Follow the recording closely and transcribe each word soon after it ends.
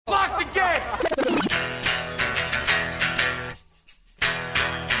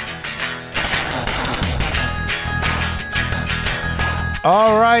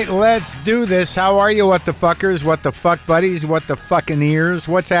All right, let's do this. How are you, what the fuckers, what the fuck buddies, what the fucking ears?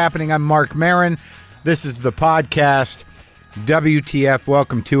 What's happening? I'm Mark Maron. This is the podcast, WTF.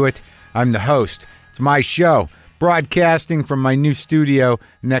 Welcome to it. I'm the host. It's my show, broadcasting from my new studio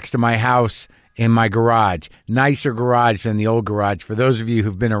next to my house in my garage. Nicer garage than the old garage. For those of you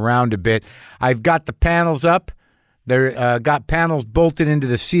who've been around a bit, I've got the panels up. They're got panels bolted into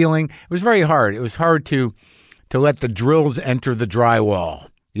the ceiling. It was very hard. It was hard to let the drills enter the drywall,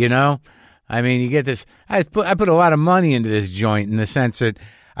 you know? I mean, you get this. I put a lot of money into this joint in the sense that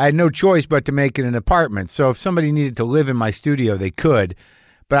I had no choice but to make it an apartment. So if somebody needed to live in my studio, they could.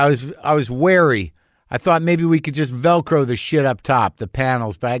 But I was wary. I thought maybe we could just Velcro the shit up top, the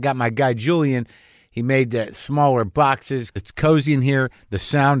panels. But I got my guy Julian. He made smaller boxes. It's cozy in here. The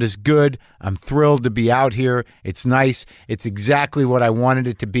sound is good. I'm thrilled to be out here. It's nice. It's exactly what I wanted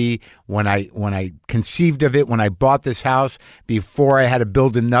it to be when I conceived of it, when I bought this house, before I had to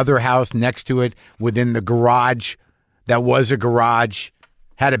build another house next to it within the garage that was a garage.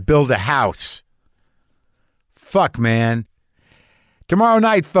 Had to build a house. Fuck, man. Tomorrow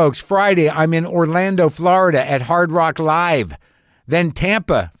night, folks, Friday, I'm in Orlando, Florida at Hard Rock Live. Then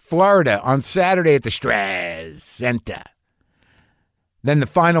Tampa, Florida on Saturday at the Smrz Center. Then the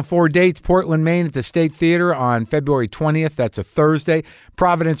final 4 dates, Portland, Maine at the State Theater on February 20th. That's a Thursday.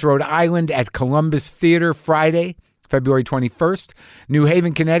 Providence, Rhode Island at Columbus Theater Friday, February 21st. New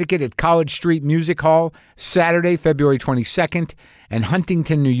Haven, Connecticut at College Street Music Hall Saturday, February 22nd. And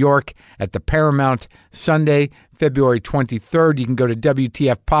Huntington, New York at the Paramount Sunday, February 23rd. You can go to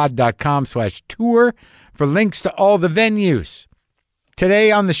WTFpod.com/tour for links to all the venues.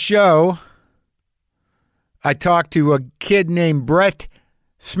 Today on the show, I talked to a kid named Brett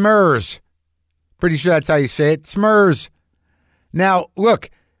Smrz. Pretty sure that's how you say it. Smrz. Now,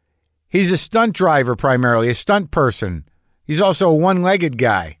 look, he's a stunt driver primarily, a stunt person. He's also a one-legged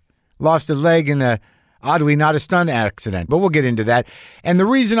guy. Lost a leg in a, oddly, not a stunt accident, but we'll get into that. And the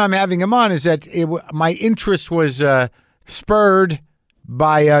reason I'm having him on is that my interest was spurred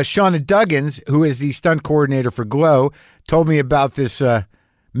by Shauna Duggins, who is the stunt coordinator for Glow, told me about this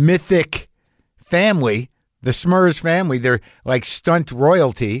mythic family, the Smrz family. They're like stunt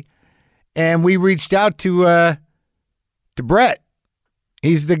royalty. And we reached out to Brett.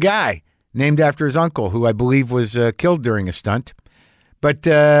 He's the guy, named after his uncle, who I believe was killed during a stunt. But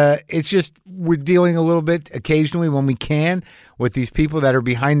it's just we're dealing a little bit occasionally when we can with these people that are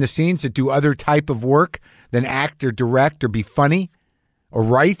behind the scenes that do other type of work than act or direct or be funny or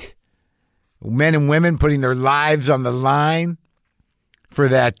write. Men and women putting their lives on the line for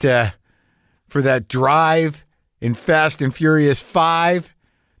that drive in Fast and Furious 5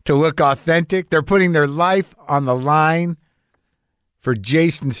 to look authentic. They're putting their life on the line for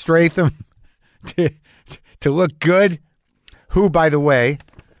Jason Statham to look good. Who, by the way,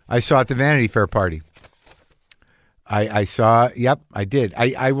 I saw at the Vanity Fair party. I saw, yep, I did.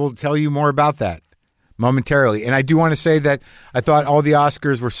 I will tell you more about that momentarily. And I do want to say that I thought all the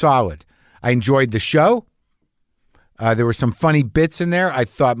Oscars were solid. I enjoyed the show. There were some funny bits in there. I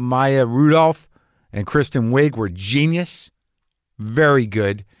thought Maya Rudolph and Kristen Wiig were genius. Very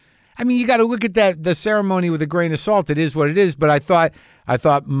good. I mean, you got to look at the ceremony with a grain of salt. It is what it is. But I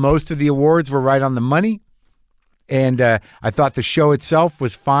thought most of the awards were right on the money. And I thought the show itself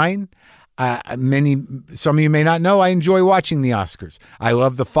was fine. Some of you may not know, I enjoy watching the Oscars. I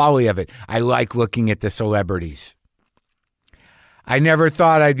love the folly of it. I like looking at the celebrities. I never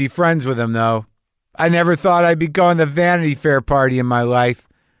thought I'd be friends with them, though. I never thought I'd be going to the Vanity Fair party in my life.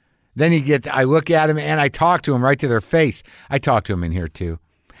 Then I look at them and I talk to them right to their face. I talk to them in here too,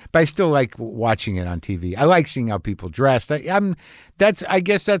 but I still like watching it on TV. I like seeing how people dress. I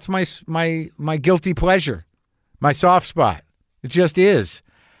guess that's my guilty pleasure, my soft spot. It just is.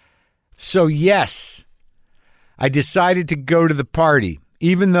 So yes, I decided to go to the party,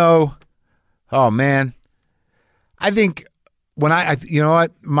 even though, oh man, I think when you know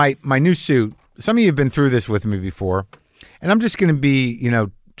what, my new suit, some of you have been through this with me before, and I'm just going to be,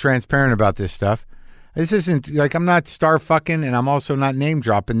 transparent about this stuff. This isn't like, I'm not star fucking and I'm also not name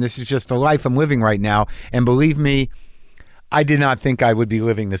dropping. This is just the life I'm living right now. And believe me, I did not think I would be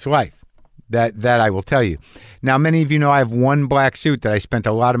living this life. That I will tell you. Now, many of you know I have one black suit that I spent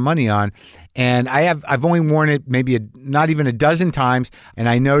a lot of money on, and I've only worn it maybe not even a dozen times, and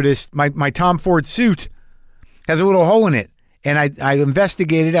I noticed my Tom Ford suit has a little hole in it. And I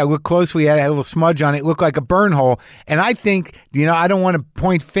investigated, I looked closely at it, had a little smudge on it, looked like a burn hole. And I think, I don't want to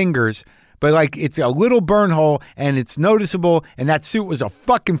point fingers, but like it's a little burn hole and it's noticeable, and that suit was a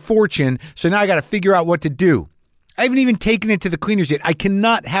fucking fortune. So now I got to figure out what to do. I haven't even taken it to the cleaners yet. I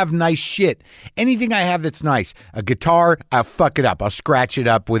cannot have nice shit. Anything I have that's nice. A guitar, I'll fuck it up. I'll scratch it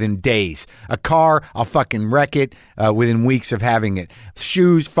up within days. A car, I'll fucking wreck it within weeks of having it.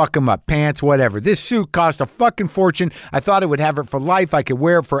 Shoes, fuck them up. Pants, whatever. This suit cost a fucking fortune. I thought I would have it for life. I could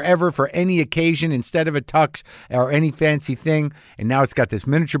wear it forever for any occasion instead of a tux or any fancy thing. And now it's got this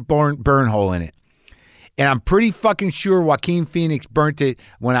miniature burn hole in it. And I'm pretty fucking sure Joaquin Phoenix burnt it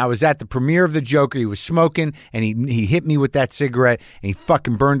when I was at the premiere of The Joker. He was smoking, and he hit me with that cigarette, and he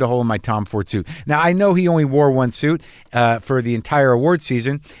fucking burned a hole in my Tom Ford suit. Now, I know he only wore one suit for the entire award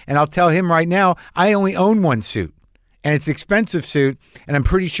season, and I'll tell him right now, I only own one suit, and it's an expensive suit, and I'm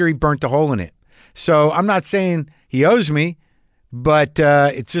pretty sure he burnt a hole in it. So I'm not saying he owes me, but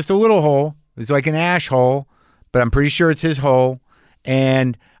it's just a little hole. It's like an ash hole, but I'm pretty sure it's his hole.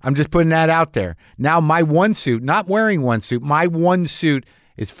 And I'm just putting that out there. Now, my one suit, not wearing one suit, my one suit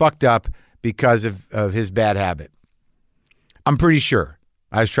is fucked up because of his bad habit. I'm pretty sure.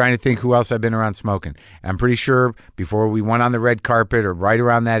 I was trying to think who else I've been around smoking. I'm pretty sure before we went on the red carpet or right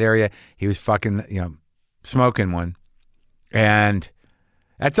around that area, he was fucking, smoking one. And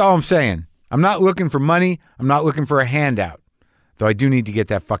that's all I'm saying. I'm not looking for money. I'm not looking for a handout. Though I do need to get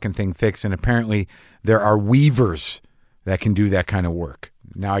that fucking thing fixed. And apparently there are weavers that can do that kind of work.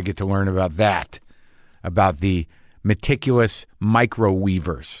 Now I get to learn about that, about the meticulous micro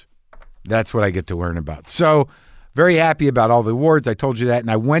weavers. That's what I get to learn about. So very happy about all the awards. I told you that.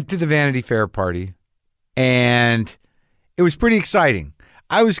 And I went to the Vanity Fair party, and it was pretty exciting.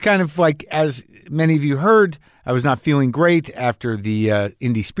 I was kind of like, as many of you heard, I was not feeling great after the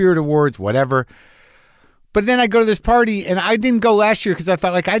Indie Spirit Awards, whatever. But then I go to this party, and I didn't go last year because I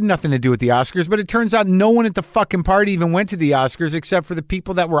thought I had nothing to do with the Oscars. But it turns out no one at the fucking party even went to the Oscars except for the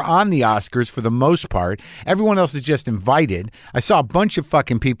people that were on the Oscars for the most part. Everyone else is just invited. I saw a bunch of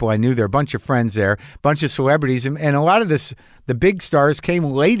fucking people I knew there, a bunch of friends there, a bunch of celebrities. And a lot of the big stars came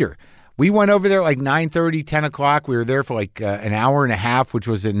later. We went over there 9:30, 10 o'clock. We were there for an hour and a half, which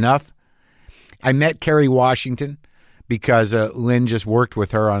was enough. I met Kerry Washington, because Lynn just worked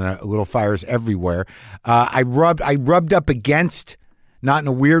with her on a Little Fires Everywhere. I rubbed up against, not in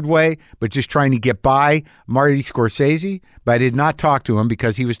a weird way, but just trying to get by, Marty Scorsese. But I did not talk to him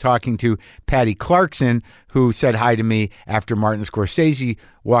because he was talking to Patty Clarkson, who said hi to me after Martin Scorsese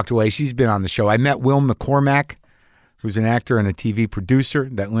walked away. She's been on the show. I met Will McCormack, who's an actor and a TV producer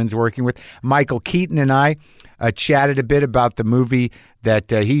that Lynn's working with. Michael Keaton and I chatted a bit about the movie that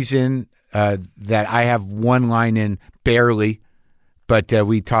he's in, that I have one line in, barely, but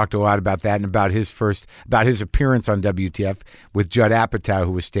we talked a lot about that and about his appearance on WTF with Judd Apatow,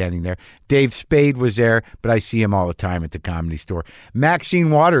 who was standing there. Dave Spade was there, but I see him all the time at the Comedy Store. Maxine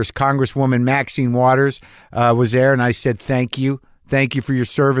Waters, Congresswoman Maxine Waters, was there, and I said, thank you. Thank you for your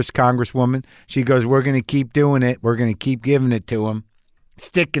service, Congresswoman. She goes, we're going to keep doing it. We're going to keep giving it to him,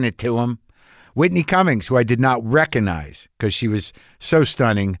 sticking it to him. Whitney Cummings, who I did not recognize because she was so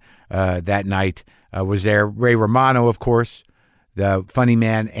stunning that night, was there. Ray Romano, of course, the funny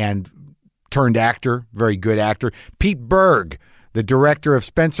man and turned actor, very good actor. Pete Berg, the director of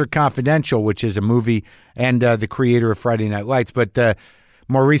Spencer Confidential, which is a movie, and the creator of Friday Night Lights. But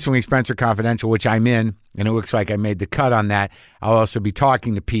more recently, Spencer Confidential, which I'm in, and it looks like I made the cut on that. I'll also be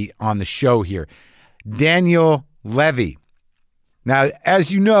talking to Pete on the show here. Daniel Levy. Now,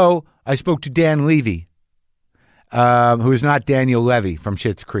 as you know, I spoke to Dan Levy, who is not Daniel Levy from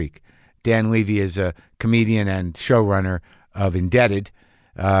Schitt's Creek. Dan Levy is a comedian and showrunner of Indebted.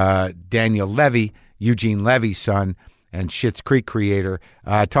 Daniel Levy, Eugene Levy's son, and Schitt's Creek creator.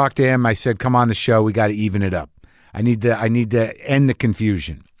 I talked to him. I said, come on the show. We got to even it up. I need to end the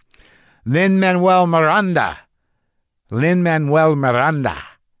confusion. Lin-Manuel Miranda.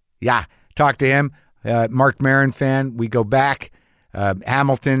 Yeah, talked to him. Mark Maron fan. We go back.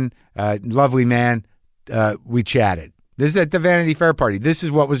 Hamilton, lovely man. We chatted. This is at the Vanity Fair party. This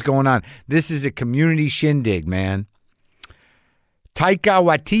is what was going on. This is a community shindig, man. Taika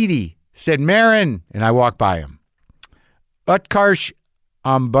Waititi said, Marin, and I walked by him. Utkarsh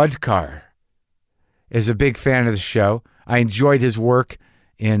Ambudkar is a big fan of the show. I enjoyed his work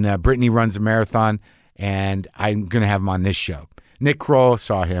in Brittany Runs a Marathon, and I'm going to have him on this show. Nick Kroll,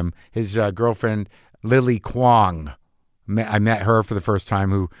 saw him. His girlfriend, Lily Kwong. I met her for the first time,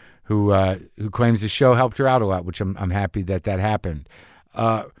 who claims the show helped her out a lot, which I'm happy that happened.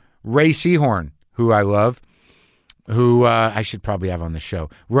 Ray Seahorn, who I love, who I should probably have on the show.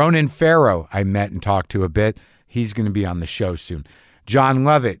 Ronan Farrow, I met and talked to a bit. He's going to be on the show soon. John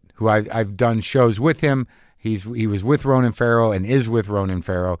Lovett, who I've done shows with him. He was with Ronan Farrow and is with Ronan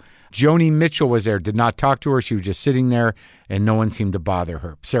Farrow. Joni Mitchell was there, did not talk to her. She was just sitting there, and no one seemed to bother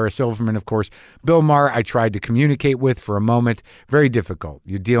her. Sarah Silverman, of course. Bill Maher, I tried to communicate with for a moment. Very difficult.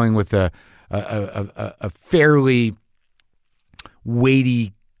 You're dealing with a fairly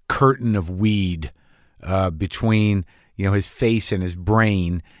weighty curtain of weed between his face and his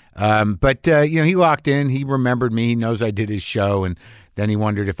brain. But he locked in. He remembered me. He knows I did his show, and then he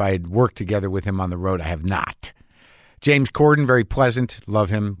wondered if I had worked together with him on the road. I have not. James Corden, very pleasant. Love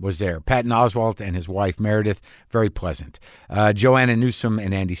him, was there. Patton Oswalt and his wife, Meredith, very pleasant. Joanna Newsom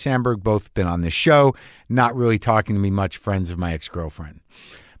and Andy Samberg, both been on this show. Not really talking to me much, friends of my ex-girlfriend.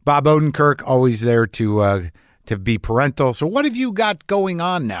 Bob Odenkirk, always there to be parental. So what have you got going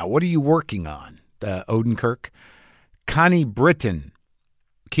on now? What are you working on, Odenkirk? Connie Britton,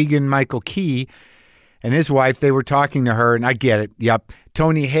 Keegan-Michael Key, and his wife, they were talking to her, and I get it. Yep.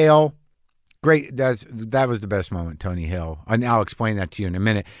 Tony Hale, great. That was the best moment, Tony Hale. And I'll explain that to you in a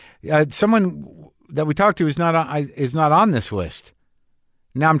minute. Someone that we talked to is not on this list.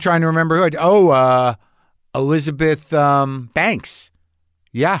 Now I'm trying to remember who. Elizabeth Banks.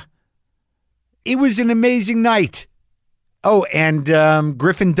 Yeah. It was an amazing night. Oh, and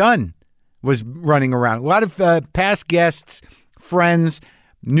Griffin Dunn was running around. A lot of past guests, friends,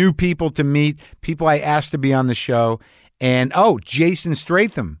 new people to meet, people I asked to be on the show. And, Jason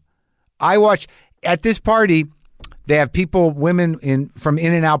Statham. I watched at this party, they have women from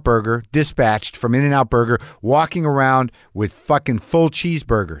In-N-Out Burger, dispatched from In-N-Out Burger, walking around with fucking full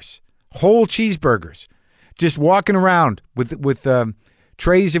cheeseburgers, whole cheeseburgers, just walking around with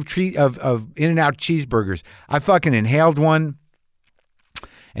trays of In-N-Out cheeseburgers. I fucking inhaled one.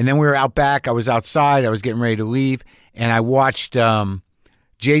 And then we were out back. I was outside. I was getting ready to leave. And I watched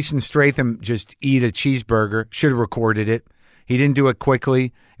Jason Statham just eat a cheeseburger. Should have recorded it. He didn't do it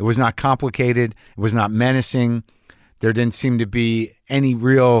quickly. It was not complicated. It was not menacing. There didn't seem to be any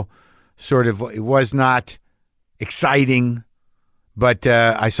real it was not exciting. But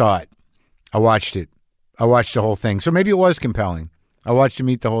I saw it. I watched it. I watched the whole thing. So maybe it was compelling. I watched him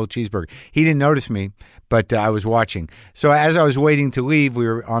eat the whole cheeseburger. He didn't notice me, but I was watching. So as I was waiting to leave, we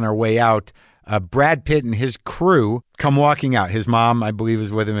were on our way out. Brad Pitt and his crew come walking out. His mom, I believe,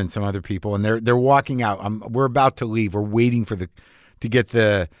 is with him and some other people, and they're walking out. We're about to leave. We're waiting to get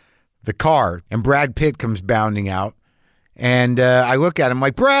the car, and Brad Pitt comes bounding out, and I look at him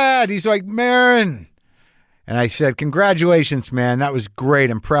like, Brad. He's like, Marin. And I said, congratulations, man. That was great.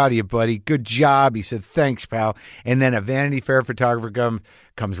 I'm proud of you, buddy. Good job. He said, thanks, pal. And then a Vanity Fair photographer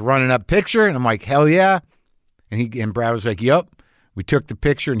comes running up picture, and I'm like, hell yeah. And Brad was like, yep. We took the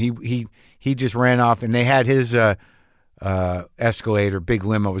picture, and he just ran off, and they had his Escalade or big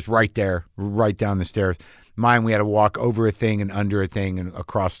limo was right there, right down the stairs. Mine, we had to walk over a thing and under a thing and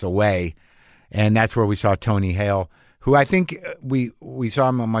across the way, and that's where we saw Tony Hale, who I think we saw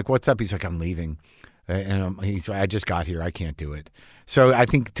him. I'm like, what's up? He's like, I'm leaving. And he's like, I just got here. I can't do it. So I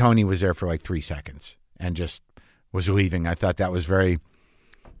think Tony was there for like 3 seconds and just was leaving. I thought that was very,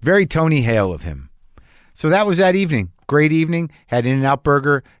 very Tony Hale of him. So that was that evening. Great evening. Had In-N-Out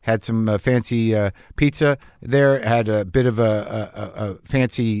Burger. Had some fancy pizza there. Had a bit of a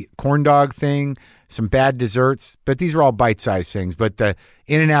fancy corn dog thing. Some bad desserts. But these are all bite-sized things. But the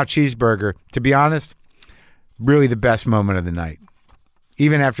In-N-Out cheeseburger, to be honest, really the best moment of the night.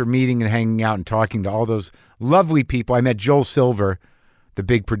 Even after meeting and hanging out and talking to all those lovely people. I met Joel Silver, the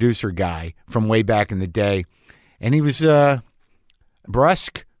big producer guy from way back in the day. And he was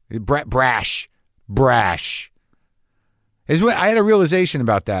brash. I had a realization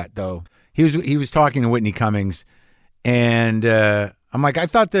about that, though. He was talking to Whitney Cummings, and I'm like, I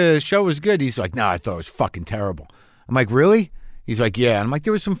thought the show was good. He's like, no, I thought it was fucking terrible. I'm like, really? He's like, yeah. I'm like,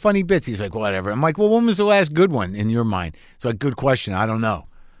 there was some funny bits. He's like, whatever. I'm like, well, when was the last good one in your mind? It's like, good question. I don't know.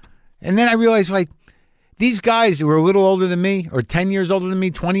 And then I realized, like, these guys who were a little older than me, or 10 years older than me,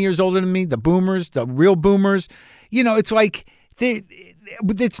 20 years older than me, the boomers, the real boomers, it's like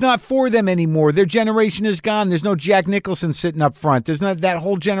it's not for them anymore. Their generation is gone. There's no Jack Nicholson sitting up front. There's not that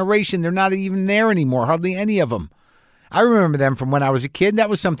whole generation. They're not even there anymore. Hardly any of them. I remember them from when I was a kid. That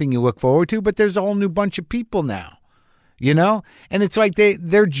was something you look forward to, but there's a whole new bunch of people now, And it's like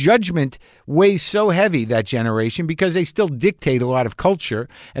their judgment weighs so heavy, that generation, because they still dictate a lot of culture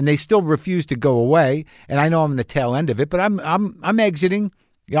and they still refuse to go away. And I know I'm in the tail end of it, but I'm exiting.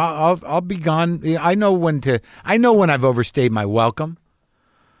 Yeah, I'll be gone. I know when I've overstayed my welcome.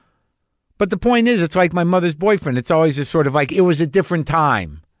 But the point is, it's like my mother's boyfriend. It's always just sort of like, it was a different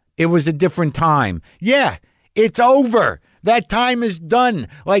time. It was a different time. Yeah, it's over. That time is done.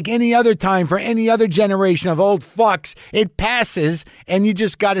 Like any other time for any other generation of old fucks, it passes and you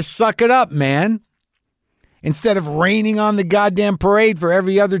just got to suck it up, man. instead of raining on the goddamn parade for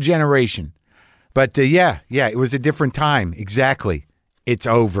every other generation. But yeah, it was a different time. Exactly. It's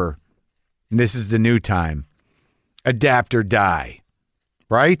over. And this is the new time. Adapt or die.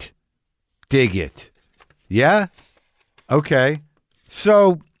 Right? Dig it. Yeah? Okay.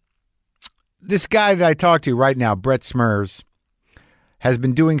 So this guy that I talked to right now, Brett Smrz, has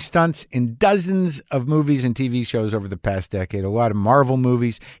been doing stunts in dozens of movies and TV shows over the past decade, a lot of Marvel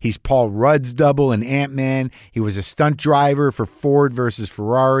movies. He's Paul Rudd's double in Ant-Man. He was a stunt driver for Ford versus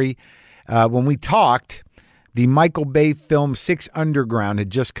Ferrari. When we talked, the Michael Bay film 6 Underground had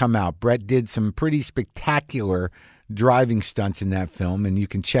just come out. Brett did some pretty spectacular driving stunts in that film, and you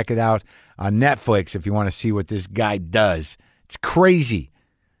can check it out on Netflix if you want to see what this guy does. It's crazy.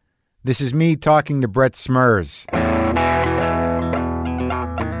 This is me talking to Brett Smrz.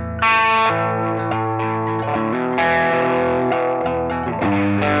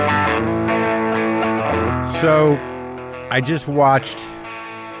 So, I just watched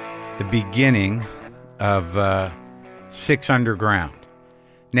the beginning of 6 Underground.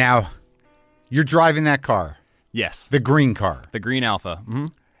 Now, you're driving that car. Yes. The green car. The green Alpha. Mm-hmm.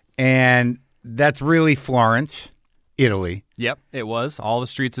 And that's really Florence, Italy. Yep, it was. All the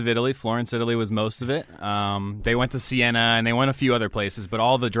streets of Italy. Florence, Italy was most of it. They went to Siena and they went a few other places, but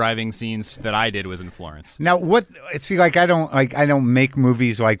all the driving scenes that I did was in Florence. Now, I don't make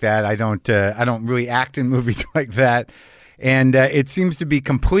movies like that. I don't really act in movies like that. And it seems to be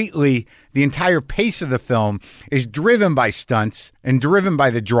completely, the entire pace of the film is driven by stunts and driven by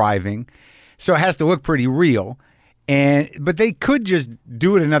the driving. So it has to look pretty real. But they could just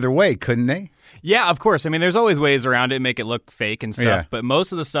do it another way, couldn't they? Yeah, of course. I mean, there's always ways around it, make it look fake and stuff. Yeah. But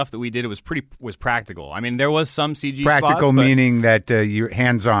most of the stuff that we did was practical. I mean, there was some CG practical spots, meaning that you're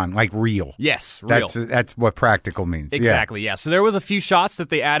hands-on, like real. Yes, real. That's what practical means. Exactly. Yeah. So there was a few shots that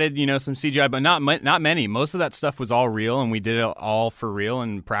they added, some CGI, but not many. Most of that stuff was all real, and we did it all for real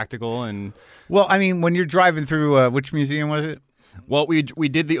and practical. And well, I mean, when you're driving through, which museum was it? Well, we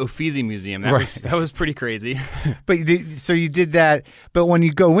did the Uffizi Museum. That was pretty crazy. But you did that. But when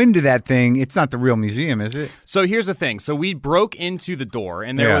you go into that thing, it's not the real museum, is it? So here's the thing. So we broke into the door,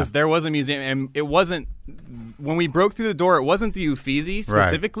 and there was a museum, and it wasn't. When we broke through the door, it wasn't the Uffizi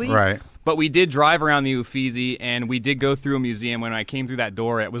specifically. Right. But we did drive around the Uffizi, and we did go through a museum. When I came through that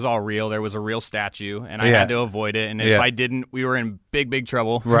door, it was all real. There was a real statue, and I had to avoid it. And if I didn't, we were in big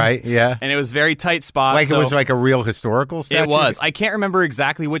trouble. Right, yeah. And it was very tight spot. Like it was like a real historical statue? It was. I can't remember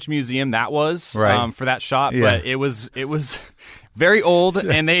exactly which museum that was for that shot, but it was very old,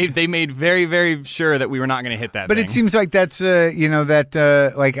 and they made very, very sure that we were not going to hit that But thing. it seems like that's,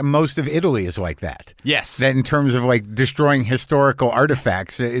 like most of Italy is like that. Yes. That in terms of like destroying historical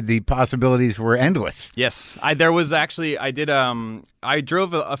artifacts, the possibilities were endless. Yes. I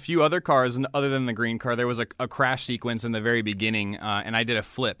drove a few other cars other than the green car. There was a crash sequence in the very beginning, and I did a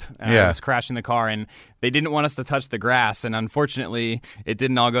flip. I was crashing the car, and they didn't want us to touch the grass, and unfortunately, it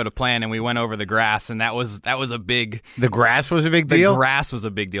didn't all go to plan, and we went over the grass, and that was a big... The grass was a big deal? The grass was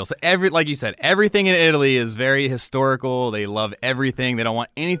a big deal. So like you said, everything in Italy is very historical. They love everything. They don't want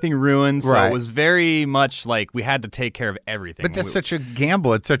anything ruined. So it was very much like we had to take care of everything. But that's such a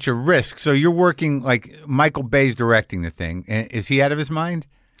gamble. It's such a risk. So you're working, like Michael Bay's directing the thing. Is he out of his mind?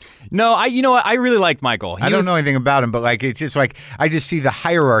 No, you know what? I really liked Michael. I don't know anything about him, but like it's just like I just see the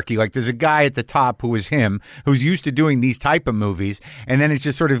hierarchy. Like there's a guy at the top who is him, who's used to doing these type of movies, and then it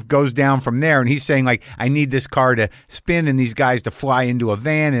just sort of goes down from there. And he's saying like, I need this car to spin and these guys to fly into a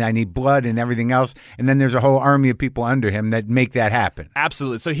van, and I need blood and everything else. And then there's a whole army of people under him that make that happen.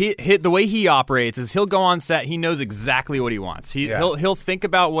 Absolutely. So the way he operates is he'll go on set. He knows exactly what he wants. He'll think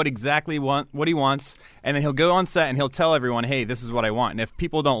about what he wants. And then he'll go on set and he'll tell everyone, hey, this is what I want. And if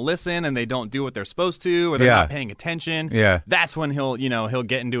people don't listen and they don't do what they're supposed to, or they're not paying attention, that's when he'll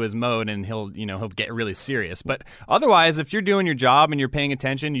get into his mode and he'll get really serious. But otherwise, if you're doing your job and you're paying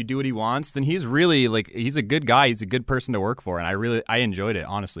attention, you do what he wants, then he's really he's a good guy. He's a good person to work for. And I enjoyed it,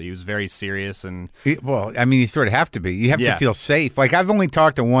 honestly. He was very serious. Well, I mean, you sort of have to be. You have to feel safe. Like I've only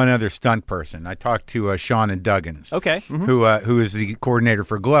talked to one other stunt person. I talked to Sean and Duggins, who is the coordinator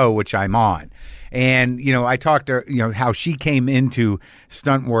for Glow, which I'm on. And, I talked to her, how she came into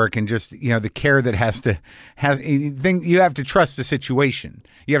stunt work and just, the care that has to have, you have to trust the situation.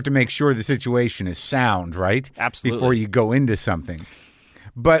 You have to make sure the situation is sound, right? Absolutely. Before you go into something.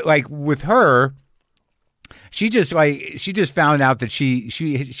 But like with her, she just found out that she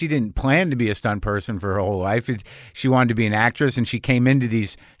didn't plan to be a stunt person for her whole life. She wanted to be an actress, and she came into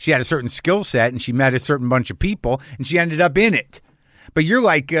she had a certain skill set, and she met a certain bunch of people, and she ended up in it. But you're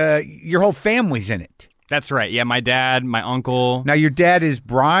like, your whole family's in it. That's right. Yeah, my dad, my uncle. Now, your dad is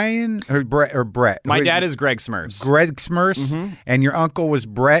Brian or Brett? My dad is Greg Smrz. Greg Smrz, and your uncle was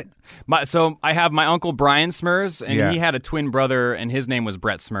Brett? So I have my uncle Brian Smrz, and he had a twin brother, and his name was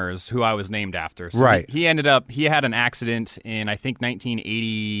Brett Smrz, who I was named after. So right. He had an accident in, I think,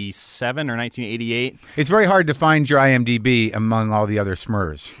 1987 or 1988. It's very hard to find your IMDb among all the other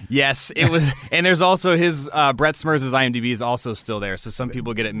Smrz. Yes, it was. And there's also his, Brett Smrz's IMDb is also still there, so some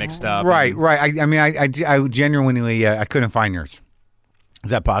people get it mixed up. Right. I mean, I genuinely, I couldn't find yours. Is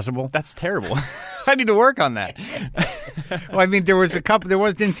that possible? That's terrible. I need to work on that. Well, I mean, there was a couple.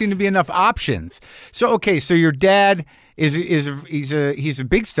 Didn't seem to be enough options. So so your dad he's a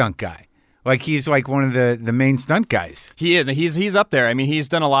big stunt guy. Like he's like one of the main stunt guys. He is. He's up there. I mean, he's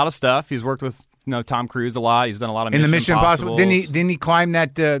done a lot of stuff. He's worked with Tom Cruise a lot. He's done a lot of in the Mission Impossible. Didn't he climb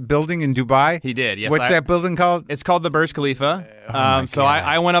that building in Dubai? He did. Yes. What's that building called? It's called the Burj Khalifa. So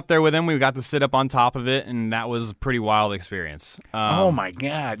I went up there with him. We got to sit up on top of it, and that was a pretty wild experience. Oh my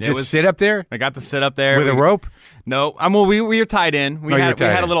God! Just sit up there. I got to sit up there with a rope. No, well, we were tied in. We had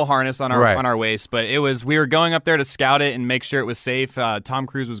a little harness on our waist, but we were going up there to scout it and make sure it was safe. Tom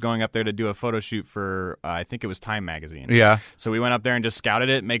Cruise was going up there to do a photo shoot for I think it was Time magazine. Yeah. So we went up there and just scouted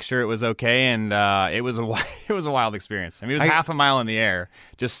it, make sure it was okay, and it was a wild experience. I mean, it was half a mile in the air,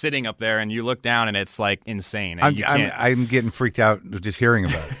 just sitting up there, and you look down, and it's like insane. I'm getting freaked out just hearing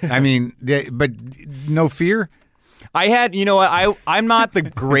about it. I mean, but no fear. I had, I'm not the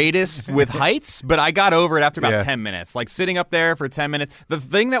greatest with heights, but I got over it after about 10 minutes. Like sitting up there for 10 minutes. The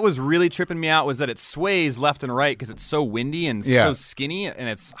thing that was really tripping me out was that it sways left and right because it's so windy and so skinny and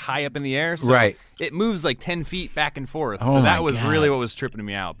it's high up in the air. So it moves like 10 feet back and forth. Oh so that was really what was tripping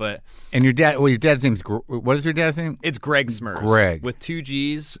me out. And your dad's name's, what is your dad's name? It's Greg Smrz. Greg. With 2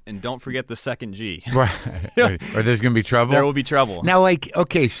 G's, and don't forget the second G. Right. Or there's going to be trouble? There will be trouble. Now,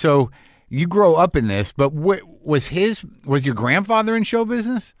 okay, so you grow up in this, but was your grandfather in show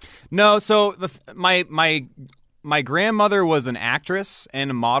business? No, so my grandmother was an actress and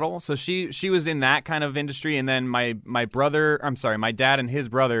a model, so she was in that kind of industry. And then my dad and his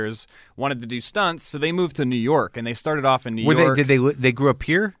brothers wanted to do stunts, so they moved to New York, and they started off in New York. They grew up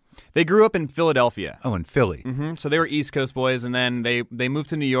here? They grew up in Philadelphia. Oh, in Philly. Mm-hmm. So they were East Coast boys, and then they moved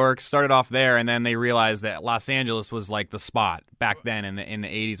to New York, started off there, and then they realized that Los Angeles was like the spot back then in the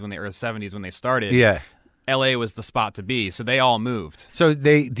 80s or 70s when they started. Yeah. LA was the spot to be, so they all moved. So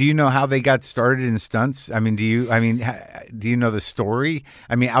do you know how they got started in stunts? I mean, do you know the story?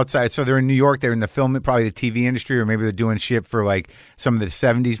 I mean, outside, so they're in New York, they're in the film, probably the TV industry, or maybe they're doing shit for like some of the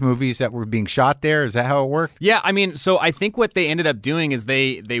 70s movies that were being shot there. Is that how it worked? Yeah, I mean, so I think what they ended up doing is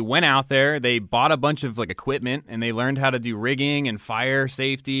they went out there, they bought a bunch of like equipment, and they learned how to do rigging and fire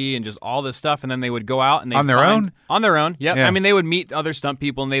safety and just all this stuff, and then they would go out and on their own? On their own, yep. Yeah. I mean, they would meet other stunt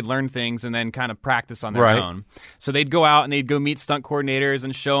people, and they'd learn things and then kind of practice on their own. So they'd go out and they'd go meet stunt coordinators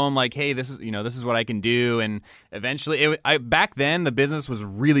and show them like, hey, this is what I can do. And eventually, back then the business was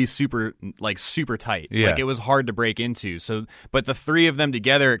really super tight. Yeah. Like it was hard to break into. So, but the three of them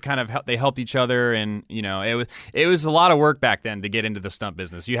together, they helped each other, and it was a lot of work back then to get into the stunt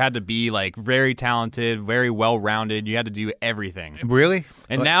business. You had to be like very talented, very well rounded. You had to do everything. Really?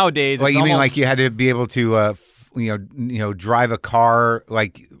 And nowadays, like you mean like you had to be able to drive a car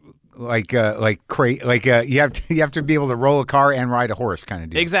you have to be able to roll a car and ride a horse kind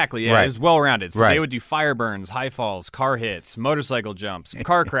of deal. Exactly, yeah. Right. It was well-rounded. So right. They would do fire burns, high falls, car hits, motorcycle jumps,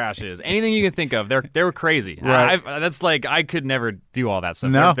 car crashes, anything you can think of. They were crazy. Right. That's like, I could never do all that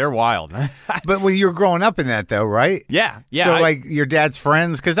stuff. No? They're wild. But when you were growing up in that, though, right? Yeah. So, like, your dad's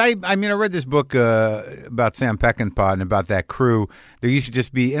friends, because I read this book about Sam Peckinpah and about that crew. There used to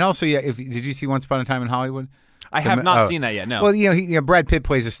just be, and also, yeah, did you see Once Upon a Time in Hollywood? I have not seen that yet, no. Well, Brad Pitt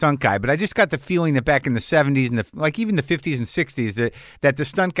plays a stunt guy, but I just got the feeling that back in the 70s and even the 50s and 60s that the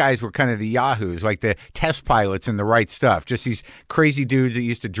stunt guys were kind of the yahoos, like the test pilots and the right stuff, just these crazy dudes that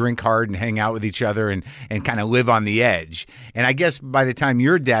used to drink hard and hang out with each other and kind of live on the edge. And I guess by the time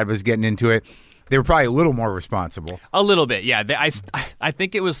your dad was getting into it, they were probably a little more responsible. A little bit, yeah. I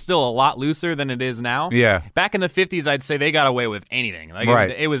think it was still a lot looser than it is now. Yeah. Back in the 50s, I'd say they got away with anything. Like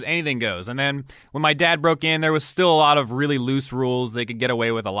right. It was anything goes. And then when my dad broke in, there was still a lot of really loose rules. They could get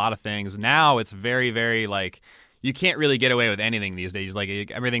away with a lot of things. Now it's very, very like, you can't really get away with anything these days.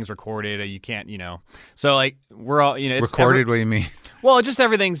 Like everything's recorded. You can't, So like we're all, it's recorded. What do you mean? Well, just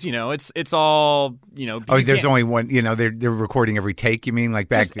everything's, it's all, Oh, there's only one. They're recording every take. You mean like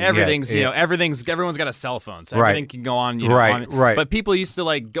back? Just everything's, everyone's got a cell phone, so everything can go on. Right. But people used to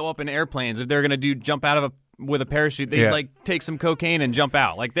like go up in airplanes if they're gonna jump out of with a parachute, they'd like take some cocaine and jump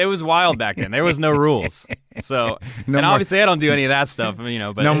out. Like, it was wild back then. There was no rules. So, obviously I don't do any of that stuff, but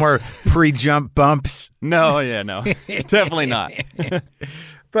no more pre-jump bumps. No, definitely not.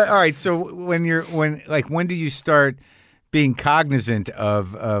 But all right, so when do you start being cognizant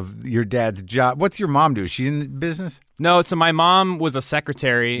of your dad's job? What's your mom do? Is she in business? No, so my mom was a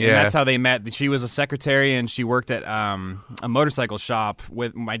secretary, and that's how they met. She was a secretary, and she worked at a motorcycle shop.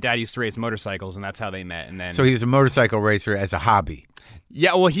 My dad used to race motorcycles, and that's how they met. And then, so he was a motorcycle racer as a hobby.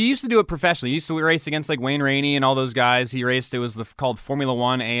 Yeah, well, he used to do it professionally. He used to race against like Wayne Rainey and all those guys. He raced. It was called Formula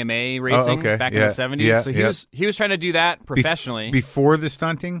One AMA racing back in the 70s. Yeah, so he was trying to do that professionally before the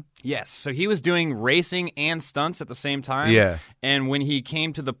stunting. Yes, so he was doing racing and stunts at the same time. Yeah, and when he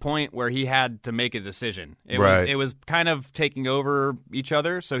came to the point where he had to make a decision, it was kind of taking over each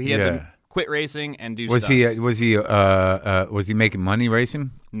other. So he had to quit racing and do stunts. Was he making money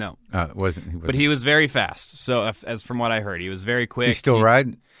racing? No, wasn't. But he was very fast. So as from what I heard, he was very quick. Does he still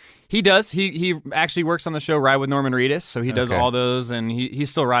ride? He does. He actually works on the show Ride with Norman Reedus, so he does all those, and he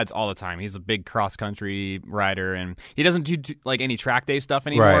still rides all the time. He's a big cross-country rider, and he doesn't do like any track day stuff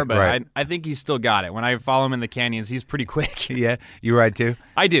anymore, but I think he's still got it. When I follow him in the canyons, he's pretty quick. Yeah? You ride too?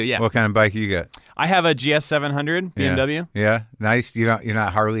 I do, yeah. What kind of bike you got? I have a GS 700 BMW. Yeah? Nice. You're not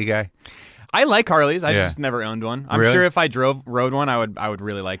a Harley guy? I like Harleys. I just never owned one. I'm sure if I rode one, I would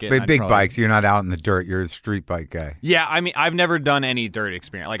really like it. But big bikes, you're not out in the dirt. You're a street bike guy. Yeah, I mean, I've never done any dirt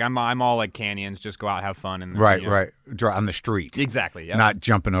experience. Like I'm all like canyons, just go out, have fun, and right, on the street. Exactly. Yeah. Not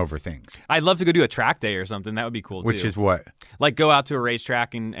jumping over things. I'd love to go do a track day or something. That would be cool too. Which is what? Like go out to a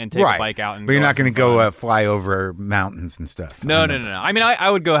racetrack and take a bike out. But you're not going to go fly over mountains and stuff. No. I mean, I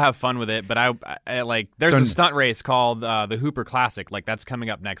would go have fun with it, but I like there's a stunt race called the Hooper Classic. Like that's coming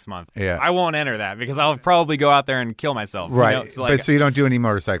up next month. Yeah. I won't enter that because I'll probably go out there and kill myself. Right. So, like, so you don't do any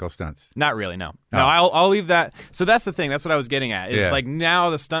motorcycle stunts? Not really, no. No, I'll leave that. So that's the thing. That's what I was getting at. Is like now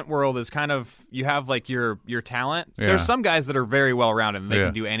the stunt world is kind of, you have like your talent. Yeah. There's some guys that are very well rounded and they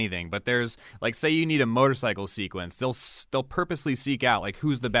can do anything. But there's like, say you need a motorcycle sequence, they'll purposely seek out like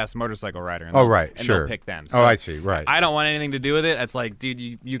who's the best motorcycle rider. And they'll pick them. So I see. Right. I don't want anything to do with it. It's like, dude,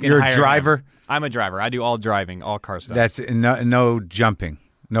 you can. You're hire a driver. Him. I'm a driver. I do all driving, all car stuff. That's no jumping.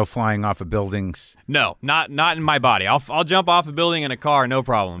 No flying off of buildings. No, not in my body. I'll jump off a building in a car, no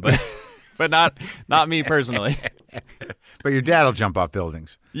problem. But not me personally. But your dad will jump off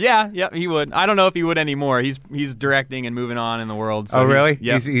buildings. Yeah, he would. I don't know if he would anymore. He's directing and moving on in the world. So really?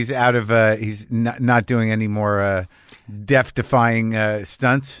 Yep. He's out of. He's not doing any more death-defying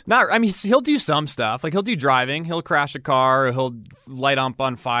stunts. I mean, he'll do some stuff. Like he'll do driving. He'll crash a car. Or he'll light up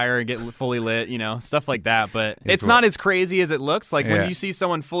on fire and get fully lit. Stuff like that. But it's not as crazy as it looks. Like when you see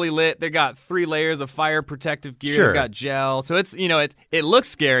someone fully lit, they got 3 layers of fire protective gear. Sure. They got gel. So it's it looks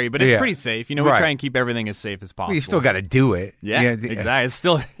scary, but it's pretty safe. We try and keep everything as safe as possible. Well, you still got to do it. Yeah, exactly. It's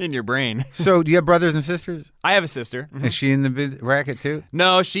still in your brain. So, do you have brothers and sisters? I have a sister. Mm-hmm. Is she in the racket too?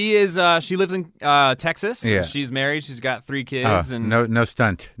 No, she is. She lives in Texas. Yeah. She's married. She's got 3 kids. And no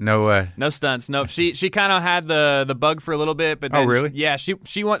stunt. No stunts. No. She kind of had the bug for a little bit, but then really?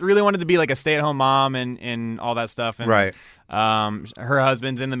 She really wanted to be like a stay-at-home mom and all that stuff. And, right. Her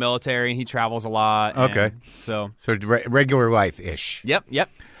husband's in the military. He travels a lot. Okay. So regular life-ish. Yep.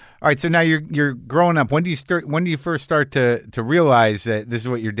 All right, so now you're growing up. When do you first start to realize that this is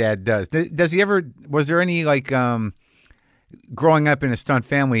what your dad does? Does he ever? Was there any like growing up in a stunt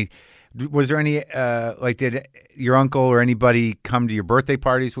family? Was there any did your uncle or anybody come to your birthday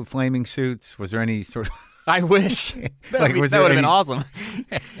parties with flaming suits? Was there any sort of? I wish that would have been awesome.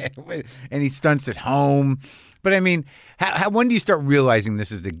 Any stunts at home? But I mean, when do you start realizing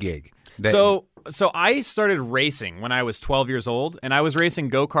this is the gig? So I started racing when I was 12 years old, and I was racing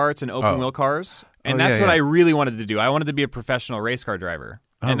go-karts and open-wheel cars, and that's what I really wanted to do. I wanted to be a professional race car driver,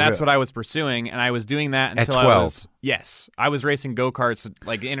 and that's what I was pursuing, and I was doing that until at 12. I was racing go-karts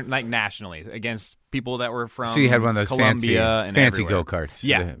like nationally against people that were from So you had one of those Colombia fancy everywhere. go-karts,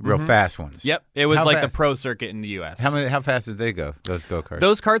 yeah, the real fast ones. Yep, it was How like fast? the pro circuit in the U.S. How fast did they go? Those go-karts.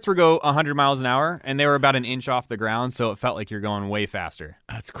 Those carts would go 100 miles an hour, and they were about an inch off the ground, so it felt like you're going way faster.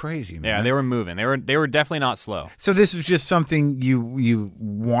 That's crazy, man. Yeah, they were moving. They were definitely not slow. So this was just something you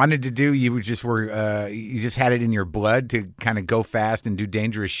wanted to do. You just you just had it in your blood to kind of go fast and do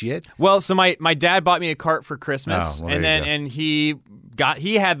dangerous shit. Well, so my dad bought me a cart for Christmas, and he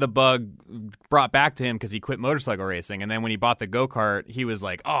had the bug brought back to him because he quit motorcycle racing, and then when he bought the go-kart, he was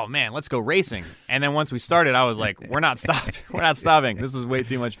like, "Oh man, let's go racing." And then once we started, I was like, "We're not stopping. This is way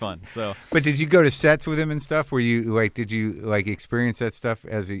too much fun." So, but did you go to sets with him and stuff? Were you did you experience that stuff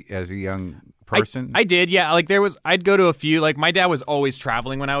as a young person? I did, yeah. Like I'd go to a few. Like my dad was always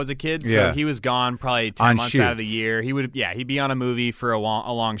traveling when I was a kid, so he was gone probably 10 months out of the year. He'd be on a movie for a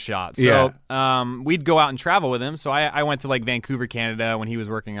long shot. So we'd go out and travel with him. So I went to like Vancouver, Canada when he was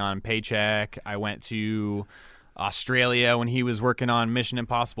working on Paycheck. I went to Australia when he was working on Mission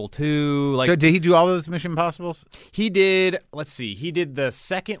Impossible 2. So did he do all those Mission Impossibles? He did, let's see, he did the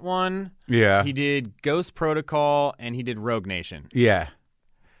second one. Yeah. He did Ghost Protocol, and he did Rogue Nation. Yeah.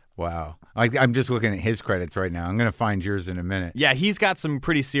 Wow. I'm just looking at his credits right now. I'm going to find yours in a minute. Yeah, he's got some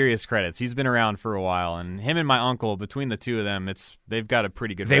pretty serious credits. He's been around for a while, and him and my uncle, between the two of them, they've got a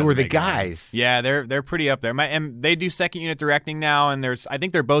pretty good. They were the guys. Yeah, they're pretty up there. And they do second unit directing now, and I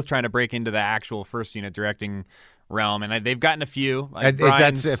think they're both trying to break into the actual first unit directing realm, and they've gotten a few. Like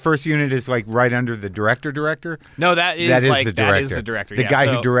that's first unit is like right under the director. No, that is the director. The guy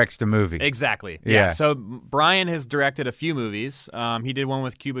who directs the movie. Exactly. Yeah. So Brian has directed a few movies. He did one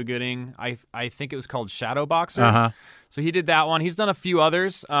with Cuba Gooding. I think it was called Shadow Boxer. Uh-huh. So he did that one. He's done a few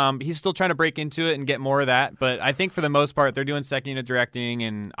others. He's still trying to break into it and get more of that. But I think for the most part, they're doing second unit directing,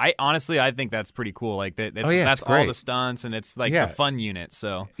 and I think that's pretty cool. Like that's all the stunts, and it's like the fun unit.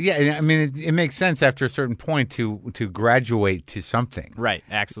 So yeah, I mean it makes sense after a certain point to graduate to something. Right.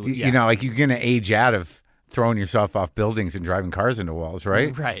 Absolutely. Yeah. You know, like you're going to age out of throwing yourself off buildings and driving cars into walls,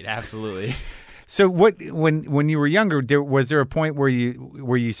 right? Right. Absolutely. So when you were younger, was there a point where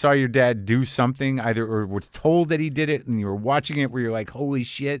you saw your dad do something either or was told that he did it and you were watching it where you're like, holy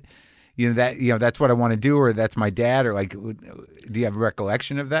shit, that's what I want to do, or that's my dad, or like, do you have a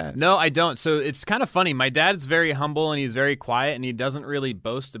recollection of that? No, I don't. So it's kind of funny. My dad's very humble and he's very quiet and he doesn't really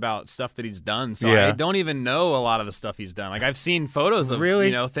boast about stuff that he's done. So I don't even know a lot of the stuff he's done. Like I've seen photos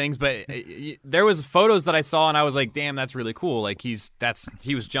of things, but there was photos that I saw and I was like, damn, that's really cool. Like he has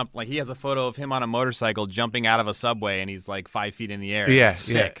a photo of him on a motorcycle jumping out of a subway and he's like 5 feet in the air. Yeah,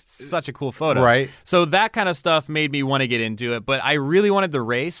 sick. Yeah. Such a cool photo. Right. So that kind of stuff made me want to get into it, but I really wanted to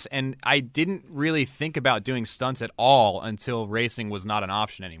race, and I didn't really think about doing stunts at all until racing was not an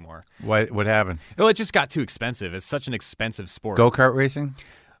option anymore. What happened? Well, it just got too expensive. It's such an expensive sport. Go-kart racing?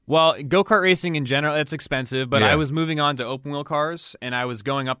 Well, go-kart racing in general, it's expensive, but I was moving on to open-wheel cars, and I was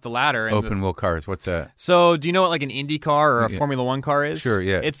going up the ladder. And open-wheel cars, what's that? So do you know what like an Indy car or a Formula One car is? Sure,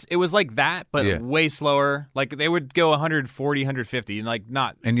 yeah. It was like that, but way slower. Like they would go 140, 150, and like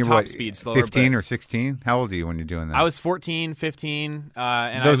not and you're top speed slower. 15 or 16? How old are you when you're doing that? I was 14, 15.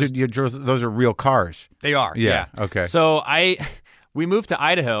 And those are real cars. They are, yeah. Okay. So we moved to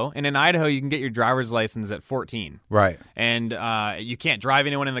Idaho, and in Idaho, you can get your driver's license at 14. Right. And you can't drive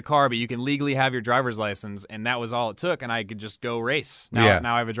anyone in the car, but you can legally have your driver's license, and that was all it took, and I could just go race.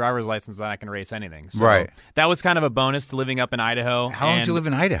 Now I have a driver's license, and I can race anything. So right. That was kind of a bonus to living up in Idaho. How long did you live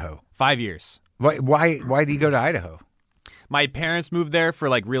in Idaho? 5 years. Why did you go to Idaho? My parents moved there for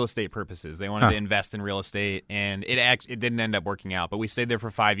like real estate purposes. They wanted to invest in real estate, and it didn't end up working out. But we stayed there for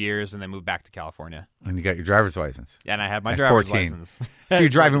 5 years and then moved back to California. And you got your driver's license. Yeah, and I had my at driver's 14. license. So you're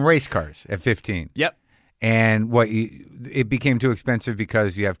driving race cars at 15. Yep. And it became too expensive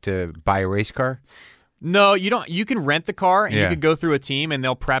because you have to buy a race car? No, you don't. You can rent the car and you can go through a team and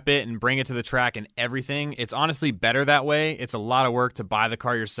they'll prep it and bring it to the track and everything. It's honestly better that way. It's a lot of work to buy the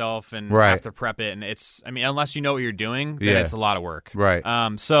car yourself and have to prep it. And unless you know what you're doing, then it's a lot of work. Right.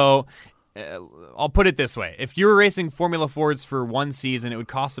 So I'll put it this way. If you were racing Formula Fords for one season, it would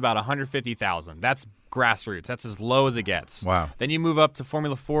cost about $150,000. That's grassroots. That's as low as it gets. Wow. Then you move up to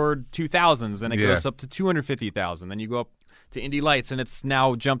Formula Ford 2000s, and it goes up to $250,000. Then you go up to Indy Lights, and it's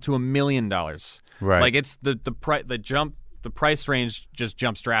now jumped to $1 million. Right. Like it's the price range just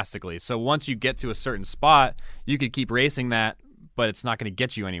jumps drastically. So once you get to a certain spot, you could keep racing that, but it's not going to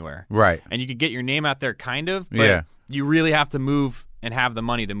get you anywhere. Right. And you could get your name out there kind of, but you really have to move and have the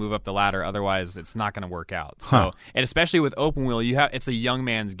money to move up the ladder. Otherwise, it's not going to work out. So, and especially with open wheel, it's a young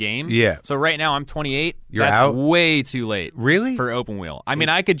man's game. Yeah. So right now I'm 28. You're That's out? Way too late. Really? For open wheel. I mean,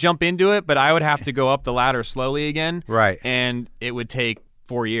 I could jump into it, but I would have to go up the ladder slowly again. Right. And it would take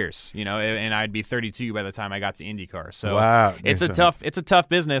 4 years, and I'd be 32 by the time I got to IndyCar. So wow. it's a tough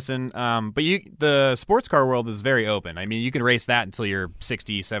business, and but the sports car world is very open. I mean, you can race that until you're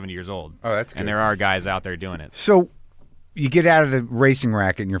 60, 70 years old. Oh, that's good. And there are guys out there doing it. So you get out of the racing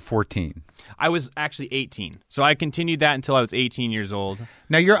racket and you're 14. I was actually 18. So I continued that until I was 18 years old.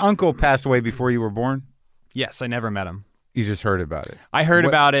 Now, your uncle passed away before you were born? Yes, I never met him. You just heard about it? I heard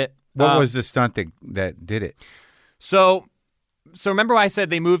about it. What was the stunt that did it? So So remember I said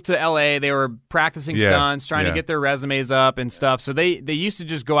they moved to L.A., they were practicing stunts, trying to get their resumes up and stuff. So they used to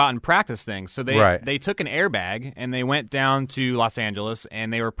just go out and practice things. So they took an airbag and they went down to Los Angeles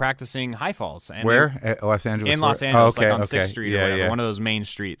and they were practicing high falls. And Where? At Los Angeles? In Los Angeles, like on 6th Street or whatever, one of those main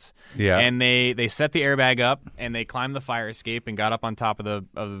streets. Yeah. And they set the airbag up and they climbed the fire escape and got up on top of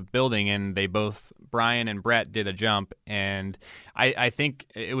the building, and they both, Brian and Brett, did a jump. And I think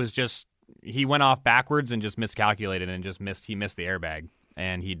it was just, he went off backwards and just miscalculated and he missed the airbag,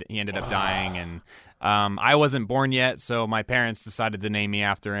 and he ended up dying. And I wasn't born yet, so my parents decided to name me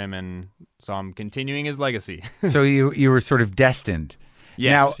after him, and so I'm continuing his legacy. So you were sort of destined.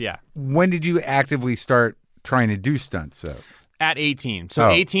 Yes, now, when did you actively start trying to do stunts, though? At 18. So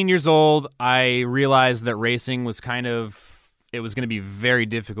 18 years old, I realized that racing was it was going to be very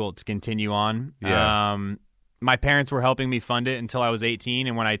difficult to continue on. Yeah. My parents were helping me fund it until I was 18,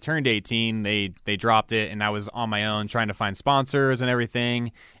 and when I turned 18, they dropped it, and I was on my own trying to find sponsors and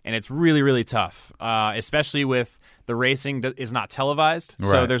everything, and it's really, really tough, especially with the racing is not televised,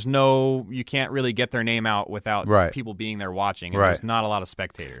 so you can't really get their name out without people being there watching, and there's not a lot of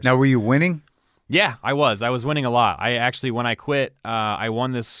spectators. Now, were you winning? Yeah, I was winning a lot. I actually, when I quit, I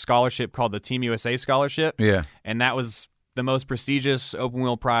won this scholarship called the Team USA Scholarship, and that was the most prestigious open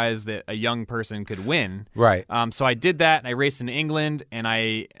wheel prize that a young person could win. Right. So I did that, and I raced in England, and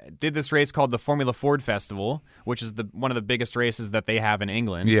I did this race called the Formula Ford Festival, which is one of the biggest races that they have in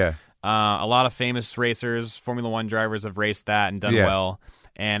England. Yeah. A lot of famous racers, Formula One drivers have raced that and done well.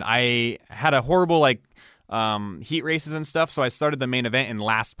 And I had a horrible, heat races and stuff, so I started the main event in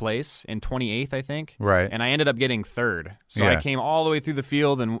last place, in 28th, I think. Right. And I ended up getting third. So I came all the way through the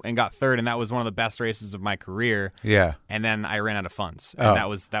field and got third, and that was one of the best races of my career. Yeah. And then I ran out of funds. And that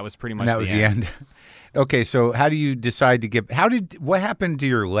was pretty much the end. Okay, so how do you decide to what happened to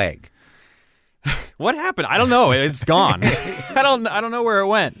your leg? What happened? I don't know. It's gone. I don't know where it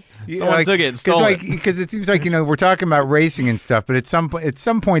went. Someone took it and stole it. Because it seems like, we're talking about racing and stuff, but at some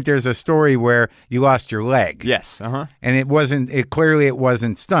point there's a story where you lost your leg. Yes. Uh-huh. And it clearly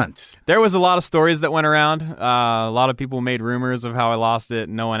wasn't stunts. There was a lot of stories that went around. A lot of people made rumors of how I lost it.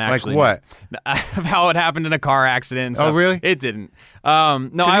 No one actually. Like what? Of how it happened in a car accident and stuff. Oh, really? It didn't.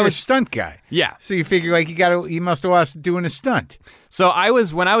 No, I was a stunt guy. Yeah. So you figure you must have lost doing a stunt. So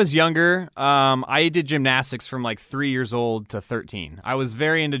when I was younger, I did gymnastics from 3 years old to 13. I was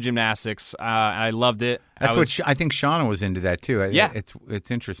very into gymnastics, and I loved it. That's I think Shauna was into that too. Yeah.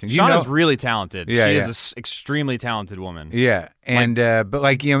 It's interesting. Shauna's really talented. Yeah, she is an extremely talented woman. Yeah. And but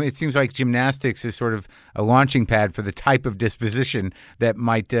it seems like gymnastics is sort of a launching pad for the type of disposition that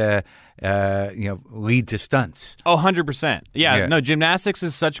might lead to stunts. Oh, 100%. Yeah. No, gymnastics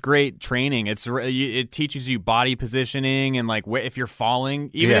is such great training. It teaches you body positioning and if you're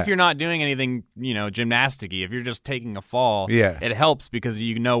falling, even if you're not doing anything, gymnastic-y, if you're just taking a fall, it helps because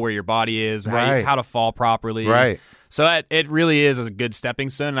you know where your body is, how to fall properly. Right. So it really is a good stepping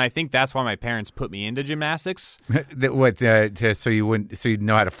stone, and I think that's why my parents put me into gymnastics. So you'd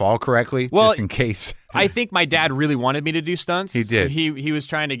know how to fall correctly, just in case. I think my dad really wanted me to do stunts. He did. So he was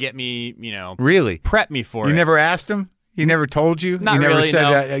trying to get me, really prep me for it. You never asked him? He never told you? Not he never really, said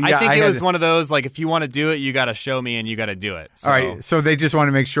no. that. I think it was one of those, if you want to do it, you got to show me and you got to do it. So. All right, so they just want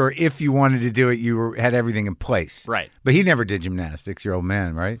to make sure if you wanted to do it, you had everything in place. Right. But he never did gymnastics, your old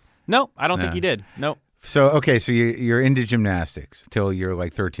man, right? No, I don't think he did. No. So you're into gymnastics till you're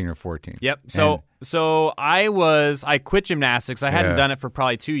 13 or 14. Yep. So I quit gymnastics. I hadn't done it for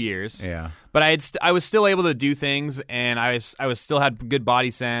probably 2 years. Yeah. But I was still able to do things, and I still had good body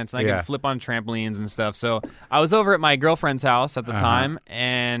sense, and I could flip on trampolines and stuff. So I was over at my girlfriend's house at the time,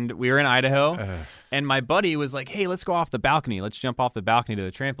 and we were in Idaho. And my buddy was like, "Hey, let's go off the balcony. Let's jump off the balcony to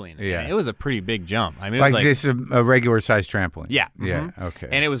the trampoline." Yeah. And it was a pretty big jump. I mean, it was this is a regular sized trampoline. Yeah. Yeah. Okay.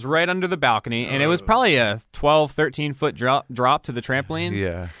 And it was right under the balcony, and it was probably a 12, 13-foot drop to the trampoline.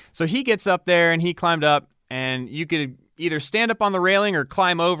 Yeah. So he gets up there, and he climbed up, and you could either stand up on the railing or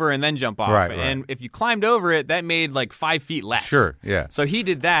climb over and then jump off. Right. And if you climbed over it, that made 5 feet less. Sure, yeah. So he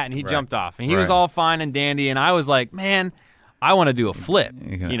did that, and he jumped off. And he was all fine and dandy, and I was like, man, I want to do a flip.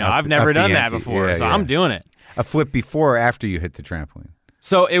 I've never done that before, so I'm doing it. A flip before or after you hit the trampoline?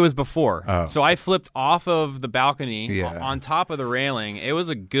 So it was before. Oh. So I flipped off of the balcony on top of the railing. It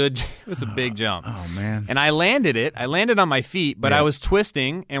was a big jump. Oh, man. And I landed it. I landed on my feet, but I was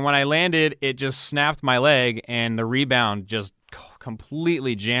twisting, and when I landed, it just snapped my leg, and the rebound just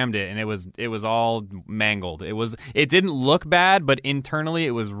completely jammed it, and it was all mangled. It didn't look bad, but internally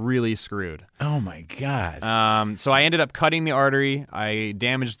it was really screwed. Oh my God. So I ended up cutting the artery. I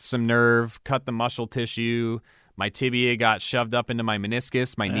damaged some nerve, cut the muscle tissue. My tibia got shoved up into my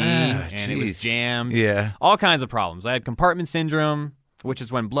meniscus, my knee, and it was jammed. Yeah. All kinds of problems. I had compartment syndrome, which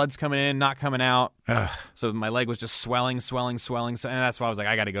is when blood's coming in, not coming out. So my leg was just swelling. And that's why I was like,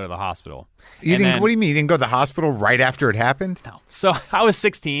 I got to go to the hospital. What do you mean? You didn't go to the hospital right after it happened? No. So I was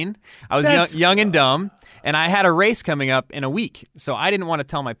 16. I was young and dumb. And I had a race coming up in a week. So I didn't want to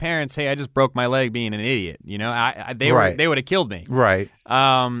tell my parents, hey, I just broke my leg being an idiot. You know, they would have killed me. Right.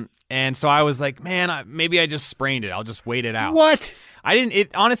 And so I was like, man, maybe I just sprained it. I'll just wait it out. What?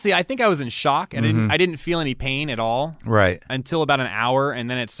 Honestly, I think I was in shock. I didn't feel any pain at all. Right. Until about an hour, and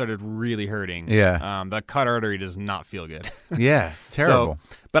then it started really hurting. Yeah. The cut artery does not feel good. Yeah. Terrible.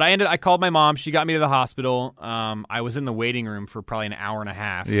 But I called my mom. She got me to the hospital. I was in the waiting room for probably an hour and a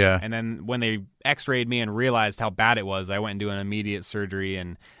half. Yeah. And then when they x-rayed me and realized how bad it was, I went and do an immediate surgery,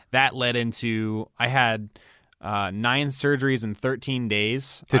 and that led into I had 9 surgeries in 13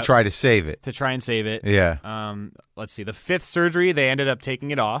 days. To try to save it. To try and save it. Yeah. Let's see. The 5th surgery, they ended up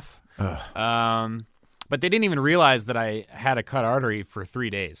taking it off. But they didn't even realize that I had a cut artery for 3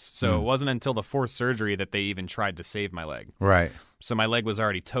 days. So it wasn't until the 4th surgery that they even tried to save my leg. Right. So my leg was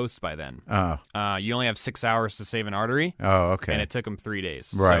already toast by then. You only have 6 hours to save an artery. Oh, okay. And it took them 3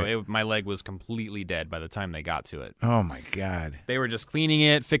 days. Right. So my leg was completely dead by the time they got to it. Oh, my God. They were just cleaning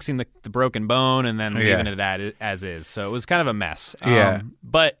it, fixing the broken bone, and then leaving it as is. So it was kind of a mess. Yeah.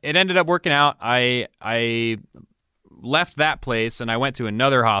 But it ended up working out. I left that place, and I went to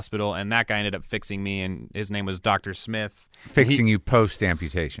another hospital, and that guy ended up fixing me, and his name was Dr. Smith. Fixing you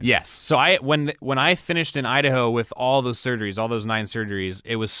post-amputation. Yes. So when I finished in Idaho with all those surgeries, all those 9 surgeries,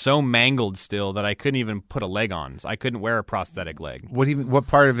 it was so mangled still that I couldn't even put a leg on. So I couldn't wear a prosthetic leg. What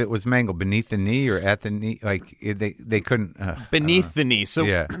part of it was mangled? Beneath the knee or at the knee? Like they couldn't. Beneath the knee.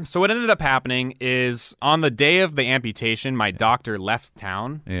 So so what ended up happening is on the day of the amputation, my doctor left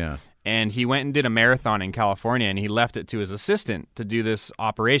town. Yeah. And he went and did a marathon in California, and he left it to his assistant to do this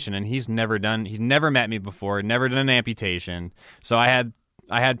operation. And he's never met me before, never done an amputation. So I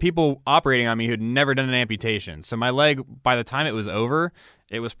had people operating on me who'd never done an amputation. So my leg, by the time it was over,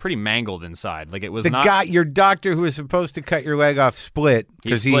 it was pretty mangled inside. Like it was your doctor who was supposed to cut your leg off split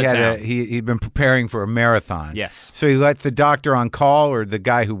because he'd been preparing for a marathon. Yes. So he let the doctor on call or the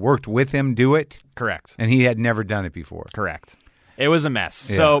guy who worked with him do it. Correct. And he had never done it before. Correct. It was a mess.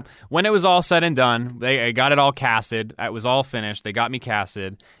 Yeah. So when it was all said and done, I got it all casted. It was all finished. They got me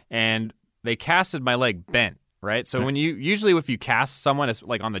casted, and they casted my leg bent, right? So when usually if you cast someone, it's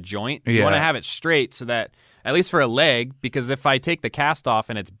like on the joint. You want to have it straight so that, at least for a leg, because if I take the cast off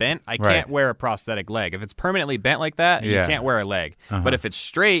and it's bent, I can't wear a prosthetic leg. If it's permanently bent like that, you can't wear a leg. But if it's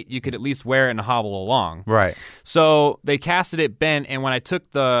straight, you could at least wear it and hobble along. Right. So they casted it bent, and when I took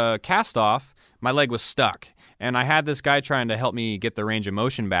the cast off, my leg was stuck. And I had this guy trying to help me get the range of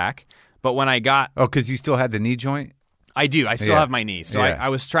motion back. But when I got... Oh, because you still had the knee joint? I do. I still have my knee. So I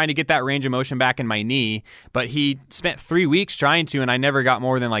was trying to get that range of motion back in my knee, but he spent 3 weeks trying to, and I never got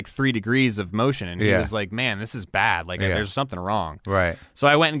more than like 3 degrees of motion. And he was like, man, this is bad. Like there's something wrong. Right. So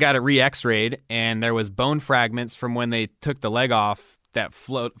I went and got it re-x-rayed, and there was bone fragments from when they took the leg off that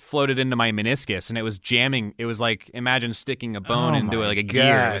floated into my meniscus, and it was jamming. It was like, imagine sticking a bone into like a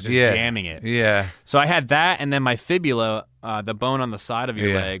gear. It was just jamming it. Yeah. So I had that, and then my fibula, the bone on the side of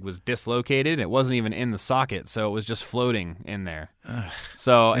your leg, was dislocated. It wasn't even in the socket, so it was just floating in there.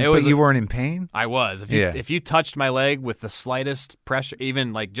 So it was. But you weren't in pain? I was. If you touched my leg with the slightest pressure,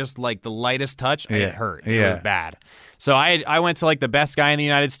 even like just like the lightest touch, it hurt. It was bad. So I went to like the best guy in the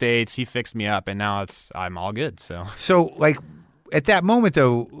United States. He fixed me up, and now I'm all good. So like. At that moment,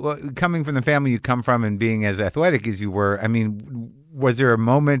 though, coming from the family you come from and being as athletic as you were, I mean, was there a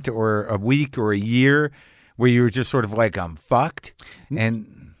moment or a week or a year where you were just sort of like, I'm fucked?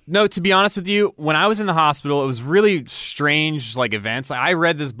 And no, to be honest with you, when I was in the hospital, it was really strange, like, events. Like, I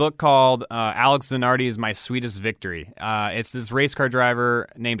read this book called Alex Zanardi is My Sweetest Victory. It's this race car driver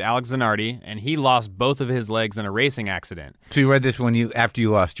named Alex Zanardi, and he lost both of his legs in a racing accident. So you read this after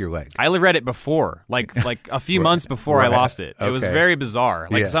you lost your leg? I read it before, like a few months before I lost it. It was very bizarre.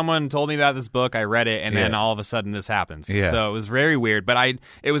 Like, someone told me about this book, I read it, and then all of a sudden this happens. So it was very weird. But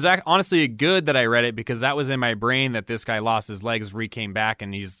it was honestly good that I read it, because that was in my brain that this guy lost his legs, came back,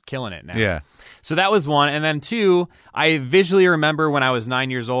 and he's killing it now. Yeah. So that was one. And then 2, I visually remember when I was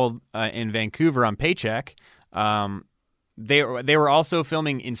 9 years old in Vancouver on Paycheck. They were also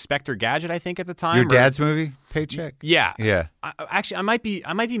filming Inspector Gadget, I think, at the time. Your dad's movie, Paycheck? Yeah. Yeah. Actually, I might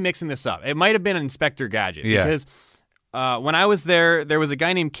be mixing this up. It might have been Inspector Gadget because when I was there was a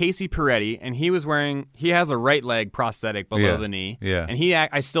guy named Casey Peretti, and he has a right leg prosthetic below the knee. Yeah. And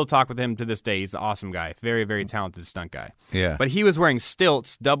I still talk with him to this day. He's an awesome guy. Very, very talented stunt guy. Yeah. But he was wearing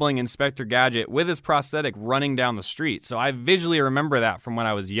stilts, doubling Inspector Gadget with his prosthetic running down the street. So I visually remember that from when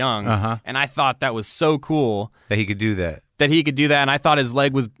I was young. And I thought that was so cool. That he could do that. And I thought his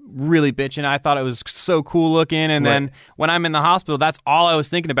leg was really bitching. I thought it was so cool looking, and then when I'm in the hospital, that's all I was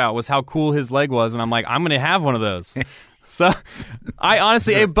thinking about was how cool his leg was, and I'm like, I'm going to have one of those. So I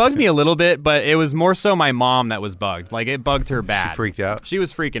honestly, it bugged me a little bit, but it was more so my mom that was bugged. Like, it bugged her bad. She freaked out? She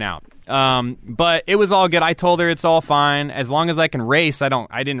was freaking out. But it was all good. I told her it's all fine. As long as I can race, I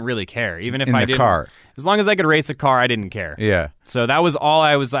didn't really care. Even if in I the didn't. car. As long as I could race a car, I didn't care. Yeah. So that was all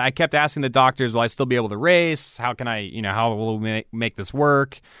I kept asking the doctors, will I still be able to race? How can I, how will we make this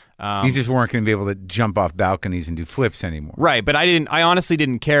work? You just weren't going to be able to jump off balconies and do flips anymore. Right, but I honestly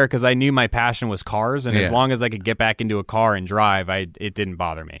didn't care because I knew my passion was cars, and as long as I could get back into a car and drive, it didn't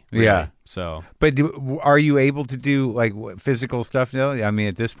bother me. Really. Yeah. So, but are you able to do like physical stuff now? I mean,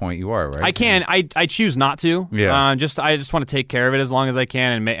 at this point, you are, right? I can. I choose not to. Yeah. I just want to take care of it as long as I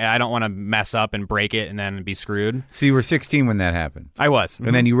can, and I don't want to mess up and break it and then be screwed. So you were 16 when that happened. I was,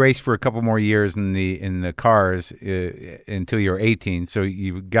 and then you raced for a couple more years in the cars until you were 18. So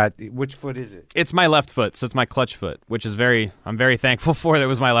you got, which foot is it? It's my left foot, so it's my clutch foot, which is I'm very thankful for. That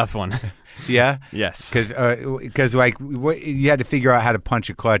was my left one. Yeah. Yes. Because like you had to figure out how to punch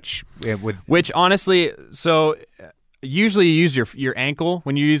a clutch with. Which honestly, so usually you use your ankle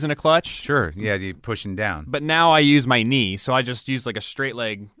when you're using a clutch. Sure. Yeah, you're pushing down. But now I use my knee, so I just use like a straight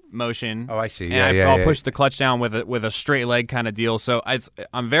leg motion. Oh, I see. And I'll push the clutch down with a straight leg kind of deal. So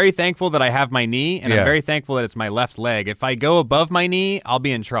I'm very thankful that I have my knee, and I'm very thankful that it's my left leg. If I go above my knee, I'll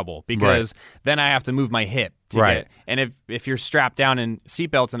be in trouble because then I have to move my hip. And if you're strapped down in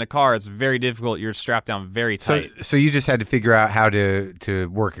seatbelts in a car, it's very difficult. You're strapped down very tight. So you just had to figure out how to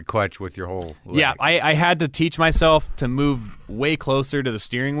work a clutch with your whole leg. Yeah, I had to teach myself to move way closer to the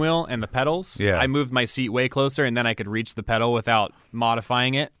steering wheel and the pedals. Yeah. I moved my seat way closer, and then I could reach the pedal without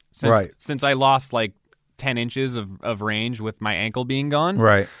modifying it. Since I lost like 10 inches of range with my ankle being gone.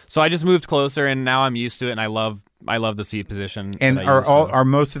 Right. So I just moved closer, and now I'm used to it, and I love the seat position. And are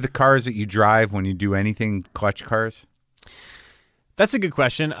most of the cars that you drive when you do anything clutch cars? That's a good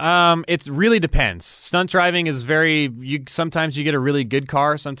question. It really depends. Stunt driving is sometimes you get a really good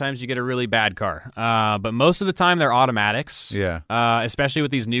car, sometimes you get a really bad car. But most of the time they're automatics. Yeah. Especially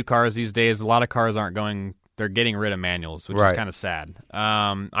with these new cars these days, a lot of cars they're getting rid of manuals, which is kind of sad.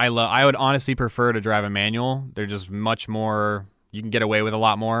 I would honestly prefer to drive a manual. They're just much more. You can get away with a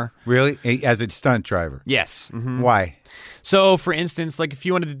lot more. Really? As a stunt driver? Yes. Mm-hmm. Why? So, for instance, like if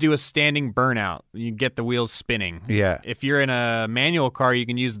you wanted to do a standing burnout, you get the wheels spinning. Yeah. If you're in a manual car, you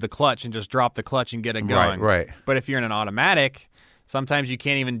can use the clutch and just drop the clutch and get it going. Right. But if you're in an automatic, sometimes you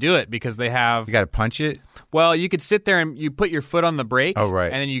can't even do it because they have... You got to punch it? Well, you could sit there and you put your foot on the brake. Oh,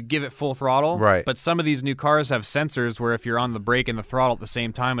 right. And then you give it full throttle. Right. But some of these new cars have sensors where if you're on the brake and the throttle at the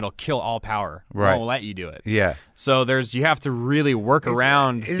same time, it'll kill all power. Right. It won't let you do it. Yeah. So you have to really work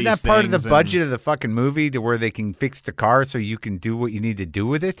around Isn't these that part of the things budget of the fucking movie to where they can fix the car so you can do what you need to do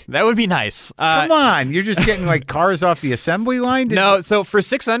with it? That would be nice. Come on. You're just getting like cars off the assembly line? No, so for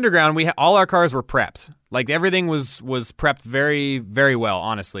 6 Underground, all our cars were prepped. Like everything was prepped very, very well,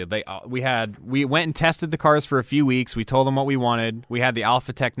 honestly. We went and tested the cars for a few weeks. We told them what we wanted. We had the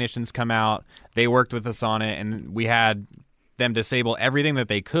alpha technicians come out. They worked with us on it, and we had them disable everything that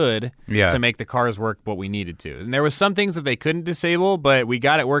they could to make the cars work what we needed to. And there was some things that they couldn't disable, but we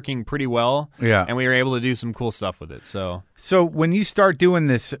got it working pretty well. Yeah. And we were able to do some cool stuff with it. So when you start doing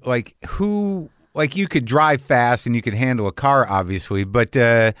this, like you could drive fast and you could handle a car, obviously, but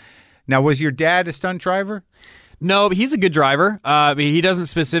now was your dad a stunt driver? No, but he's a good driver. But he doesn't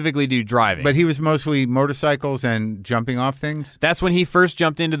specifically do driving. But he was mostly motorcycles and jumping off things? That's when he first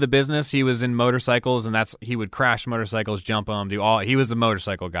jumped into the business. He was in motorcycles, and he would crash motorcycycles, jump them, he was the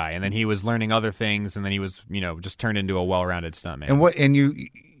motorcycle guy. And then he was learning other things, and then he was, just turned into a well-rounded stuntman. And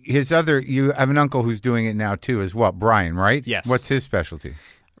you have an uncle who's doing it now too as well, Brian, right? Yes. What's his specialty?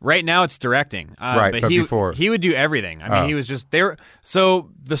 Right now, it's directing. Right, but before he would do everything. I mean, he was just there.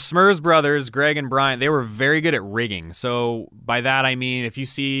 So the Smrz brothers, Greg and Brian, they were very good at rigging. So by that I mean, if you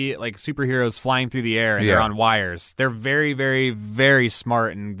see like superheroes flying through the air and they're on wires, they're very, very, very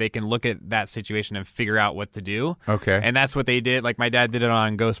smart, and they can look at that situation and figure out what to do. Okay, and that's what they did. Like my dad did it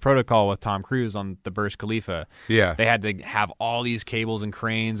on Ghost Protocol with Tom Cruise on the Burj Khalifa. Yeah, they had to have all these cables and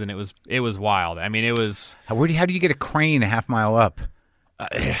cranes, and it was wild. I mean, it was. How do you get a crane a half mile up?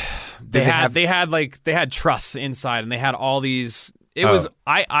 They had truss inside, and they had all these It was.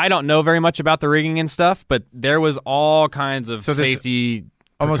 I don't know very much about the rigging and stuff, but there was all kinds of safety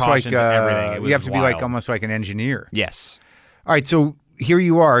almost like precautions and everything. It was you have to wild. be like almost like an engineer. Yes. All right, so here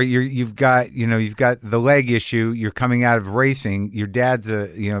you are. You've got the leg issue. You're coming out of racing. Your dad's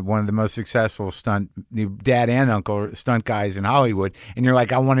one of the most successful dad and uncle stunt guys in Hollywood, and you're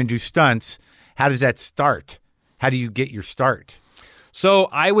like, I want to do stunts. How does that start? How do you get your start? So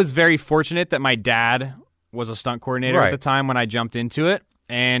I was very fortunate that my dad was a stunt coordinator at the time when I jumped into it,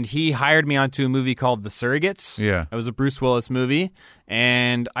 and he hired me onto a movie called The Surrogates. Yeah, it was a Bruce Willis movie,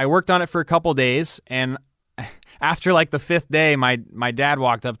 and I worked on it for a couple days, and after like the 5th day, my dad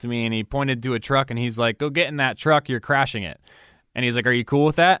walked up to me and he pointed to a truck and he's like, go get in that truck, you're crashing it. And he's like, are you cool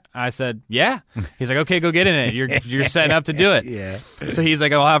with that? I said, yeah. He's like, okay, go get in it. You're setting up to do it. Yeah. So he's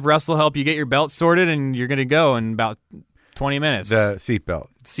like, I'll have Russell help you get your belt sorted and you're going to go in about 20 minutes. The seatbelt.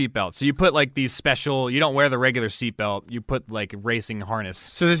 Seatbelt. So you put like these special, you don't wear the regular seatbelt, you put like racing harness.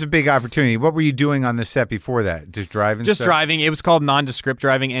 So this is a big opportunity. What were you doing on the set before that? Just driving? Just driving. It was called nondescript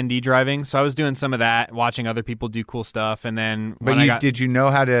driving, ND driving. So I was doing some of that, watching other people do cool stuff. And then did you know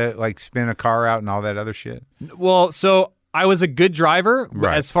how to like spin a car out and all that other shit? Well, so I was a good driver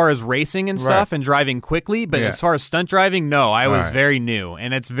as far as racing and stuff and driving quickly, but as far as stunt driving, no, I was very new,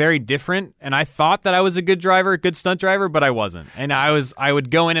 and it's very different. And I thought that I was a good driver, a good stunt driver, but I wasn't. And I would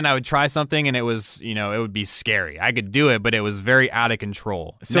go in and I would try something, and it was, it would be scary. I could do it, but it was very out of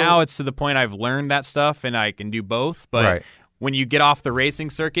control. So, now it's to the point I've learned that stuff, and I can do both. But when you get off the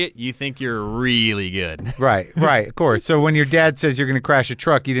racing circuit, you think you're really good. Right, of course. So when your dad says you're going to crash a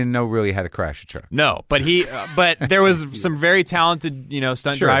truck, you didn't know really how to crash a truck. No, but but there was some very talented,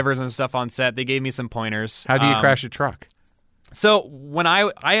 stunt drivers and stuff on set. They gave me some pointers. How do you crash a truck? So when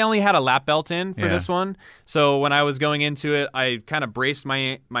I only had a lap belt in for this one. So when I was going into it, I kind of braced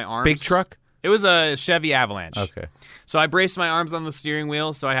my arms. Big truck? It was a Chevy Avalanche. Okay. So I braced my arms on the steering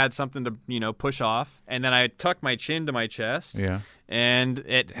wheel so I had something to, push off. And then I tucked my chin to my chest. Yeah. And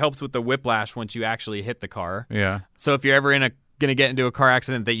it helps with the whiplash once you actually hit the car. Yeah. So if you're ever going to get into a car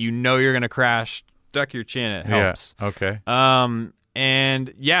accident that you're going to crash, duck your chin. It helps. Yeah. Okay.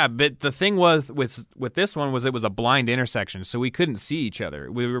 And yeah, but the thing was with this one was it was a blind intersection, so we couldn't see each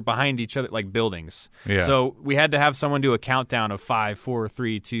other. We were behind each other like buildings. Yeah. So we had to have someone do a countdown of 5, 4,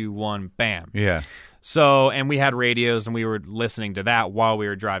 3, 2, 1, bam. Yeah. So, and we had radios and we were listening to that while we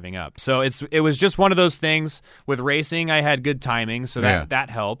were driving up. So it was just one of those things. With racing, I had good timing, so that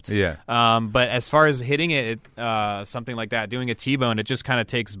helped. Yeah. But as far as hitting it, something like that, doing a T-bone, it just kind of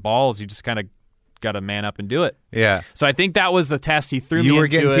takes balls. You just kind of got to man up and do it. Yeah. So I think that was the test he threw me into. You were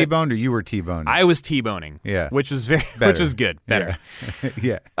getting T-boned or you were T-boned? I was T-boning. Yeah. Which was good. Better.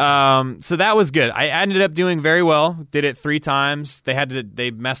 Yeah. So that was good. I ended up doing very well. Did it 3 times. They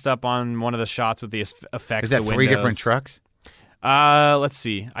messed up on one of the shots with the effects. Is that 3 different trucks? Let's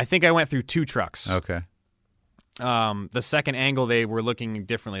see. I think I went through 2 trucks. Okay. The second angle they were looking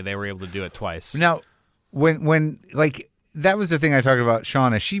differently. They were able to do it twice. Now, when like that was the thing I talked about,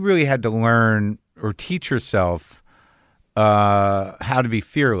 Shauna. She really had to learn or teach herself how to be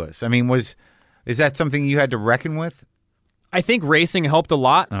fearless. I mean, is that something you had to reckon with? I think racing helped a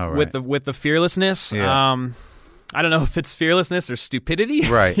lot right. with the fearlessness. Yeah. I don't know if it's fearlessness or stupidity.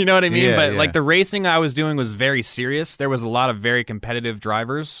 Right. You know what I mean? Yeah, but like the racing I was doing was very serious. There was a lot of very competitive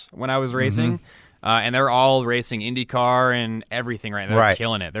drivers when I was racing. And they're all racing IndyCar and everything right now. They're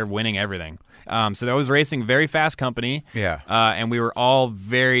killing it. They're winning everything. So that was racing, very fast company. Yeah. And we were all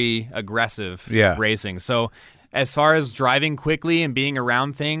very aggressive racing. So as far as driving quickly and being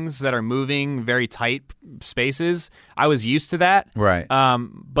around things that are moving very tight spaces, I was used to that. Right.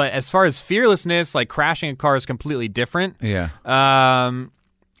 But as far as fearlessness, like crashing a car is completely different. Yeah.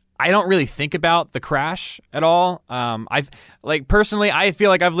 I don't really think about the crash at all. Personally, I feel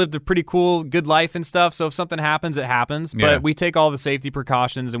like I've lived a pretty cool, good life and stuff. So if something happens, it happens. But we take all the safety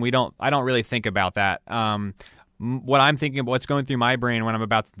precautions, and I don't really think about that. What I'm thinking about, what's going through my brain when I'm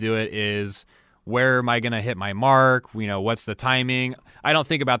about to do it is, where am I going to hit my mark? What's the timing? I don't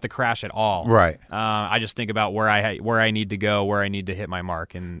think about the crash at all. Right. I just think about where I need to go, where I need to hit my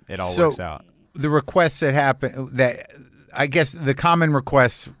mark, and it all works out. The requests that happen, that I guess the common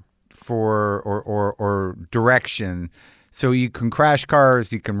requests for or direction. So you can crash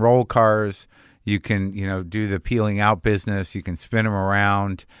cars, you can roll cars, you can do the peeling out business, you can spin them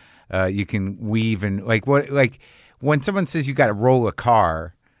around, you can weave and when someone says you got to roll a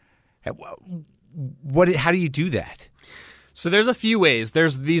car, how do you do that? So there's a few ways.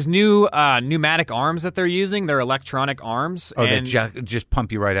 There's these new pneumatic arms that they're using. They're electronic arms. Oh, that just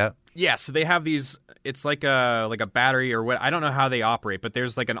pump you right up? Yeah, so they have these it's like a battery or what. I don't know how they operate, but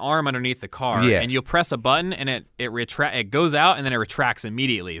there's like an arm underneath the car, Yeah. and you'll press a button, and it goes out, and then it retracts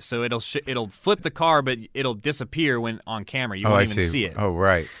immediately. So it'll flip the car, but it'll disappear when on camera. You won't even see it. Oh,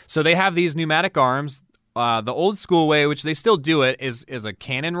 right. So they have these pneumatic arms. The old school way, which they still do it, is a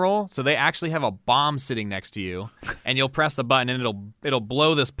cannon roll. So they actually have a bomb sitting next to you, and you'll press the button, and it'll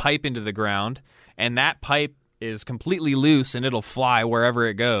blow this pipe into the ground, and that pipe is completely loose, and it'll fly wherever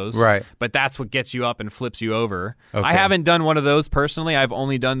it goes. Right. But that's what gets you up and flips you over. Okay. I haven't done one of those personally. I've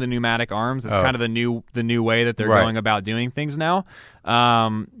only done the pneumatic arms. It's kind of the new way that they're going about doing things now.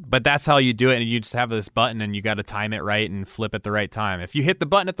 But that's how you do it, and you just have this button, and you got to time it right and flip at the right time. If you hit the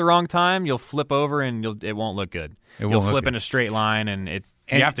button at the wrong time, you'll flip over, and it won't look good. You'll flip in a straight line, and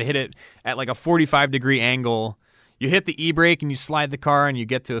you have to hit it at like a 45-degree angle. You hit the e-brake, and you slide the car, and you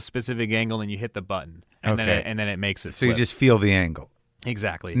get to a specific angle, and you hit the button. And then it makes it So flip. you just feel the angle.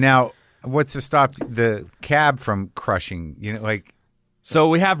 Exactly. Now, what's to stop the cab from crushing? You know, like. So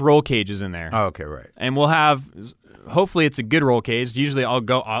we have roll cages in there. Oh, okay, right. And we'll have. Hopefully, it's a good roll cage. Usually, I'll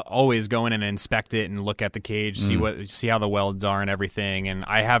always go in and inspect it and look at the cage, see how the welds are and everything. And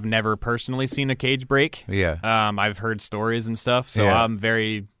I have never personally seen a cage break. Yeah. I've heard stories and stuff, so I'm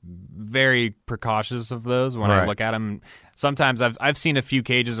very, very precautious of those when I look at them. Sometimes I've seen a few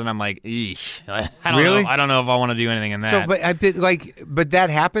cages and I'm like, eesh. I don't know. I don't know if I want to do anything in that. So, but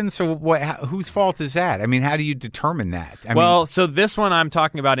that happens. So, whose fault is that? I mean, how do you determine that? So this one I'm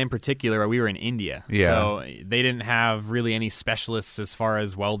talking about in particular, we were in India. Yeah. So they didn't have really any specialists as far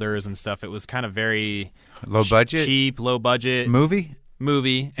as welders and stuff. It was kind of very low budget, cheap, low budget movie.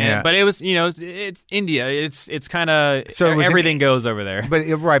 But it was, it's India. It's kind of everything goes over there. But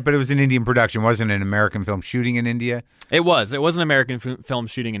it was an Indian production. It wasn't an American film shooting in India. It was an American film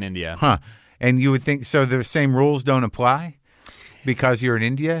shooting in India. Huh. And you would think so. The same rules don't apply because you're in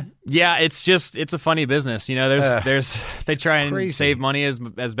India. Yeah, it's a funny business. They try and save money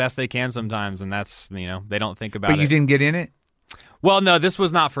as best they can sometimes, and that's they don't think about it. But you didn't get in it. Well, no, this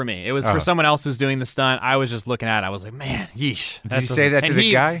was not for me. It was for someone else who's doing the stunt. I was just looking at it. I was like, man, yeesh. Did you say that to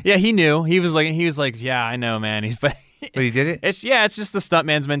the guy? Yeah, he knew. He was like, yeah, I know, man. But he did it? It's just the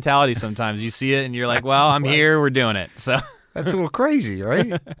stuntman's mentality sometimes. You see it, and you're like, well, I'm here. We're doing it. So that's a little crazy,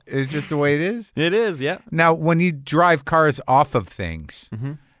 right? It's just the way it is? It is, yeah. Now, when you drive cars off of things,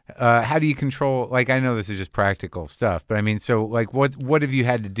 how do you control? Like, I know this is just practical stuff, but I mean, so like, what have you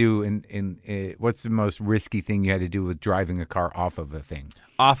had to do? What's the most risky thing you had to do with driving a car off of a thing?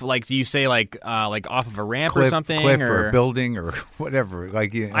 Off, like, do you say like off of a ramp cliff, or something, cliff or a building or whatever?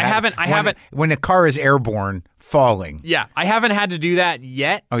 Like, I haven't. When a car is airborne, falling. Yeah, I haven't had to do that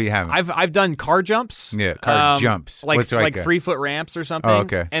yet. Oh, you haven't? I've done car jumps. Yeah, car jumps. Like 3-foot ramps or something. Oh,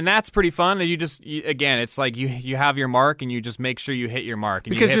 okay. And that's pretty fun. Again, it's like you have your mark and you just make sure you hit your mark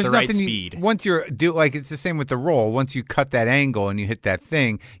and because you hit there's the right nothing speed. Once it's the same with the roll. Once you cut that angle and you hit that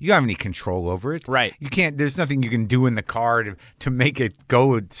thing, you don't have any control over it. Right. You can't. There's nothing you can do in the car to make it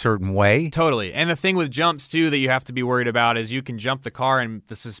go a certain way. Totally. And the thing with jumps too that you have to be worried about is you can jump the car and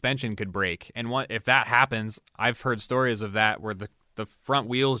the suspension could break. And if that happens, I've heard stories of that where the front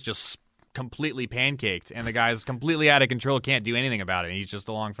wheels just completely pancaked and the guy's completely out of control, can't do anything about it. And he's just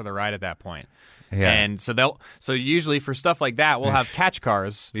along for the ride at that point. Yeah. And so usually for stuff like that, we'll have catch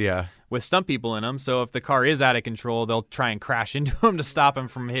cars. Yeah. With stunt people in them. So if the car is out of control, they'll try and crash into them to stop them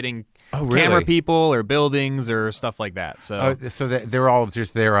from hitting camera people or buildings or stuff like that. So they're all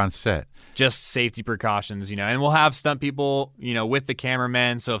just there on set. Just safety precautions, and we'll have stunt people, with the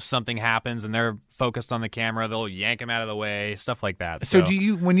cameramen. So if something happens and they're focused on the camera, they'll yank them out of the way, stuff like that. So do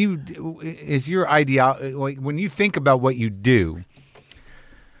you, when you think about what you do,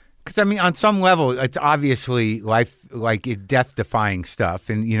 because I mean, on some level, it's obviously death-defying stuff,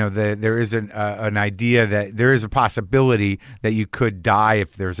 and there is an idea that there is a possibility that you could die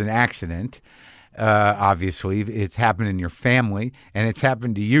if there's an accident. Obviously, it's happened in your family, and it's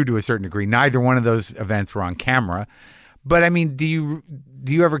happened to you to a certain degree. Neither one of those events were on camera. But I mean, do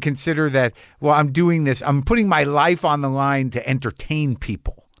you ever consider that? Well, I'm doing this. I'm putting my life on the line to entertain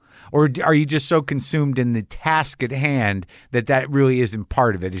people. Or are you just so consumed in the task at hand that really isn't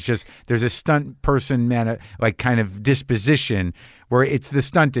part of it? It's just there's a stunt person, kind of disposition where it's the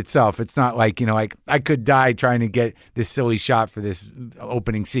stunt itself. It's not like I could die trying to get this silly shot for this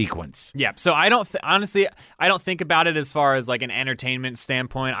opening sequence. Yeah. So honestly, I don't think about it as far as like an entertainment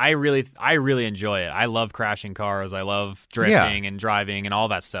standpoint. I really enjoy it. I love crashing cars. I love drifting and driving and all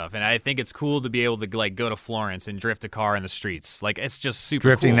that stuff. And I think it's cool to be able to go to Florence and drift a car in the streets. Like, it's just super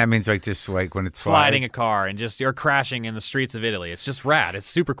drifting. Cool. That means just when it's sliding a car and you're crashing in the streets of Italy. It's just rad. It's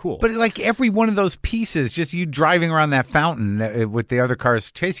super cool. But like every one of those pieces, just you driving around that fountain with the other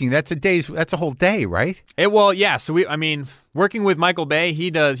cars chasing you, that's a whole day, right? So working with Michael Bay,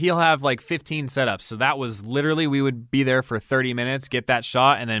 he'll have like 15 setups. So that was literally, we would be there for 30 minutes, get that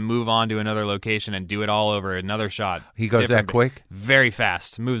shot, and then move on to another location and do it all over another shot. He goes that quick? Very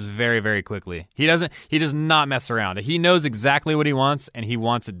fast. Moves very, very quickly. He does not mess around. He knows exactly what he wants, and he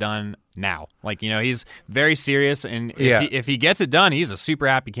wants it done now. Like, he's very serious, and if he gets it done, he's a super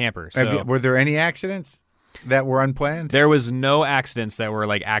happy camper. So. Were there any accidents that were unplanned? There was no accidents that were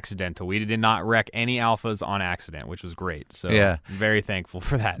like accidental. We did not wreck any Alphas on accident, which was great. So very thankful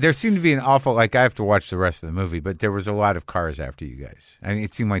for that. There seemed to be an awful, I have to watch the rest of the movie, but there was a lot of cars after you guys. I mean,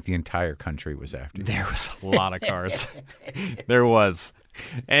 it seemed like the entire country was after you. There was a lot of cars. There was.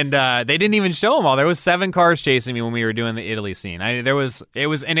 And they didn't even show them all. There was 7 cars chasing me when we were doing the Italy scene.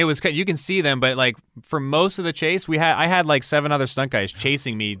 You can see them, but like for most of the chase, I had like 7 other stunt guys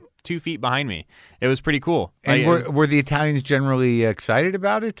chasing me 2 feet behind me. It was pretty cool. And were the Italians generally excited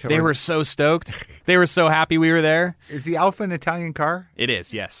about it? They were so stoked. They were so happy we were there. Is the Alpha an Italian car? It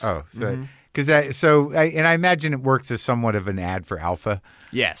is, yes. Oh, so I imagine it works as somewhat of an ad for Alpha.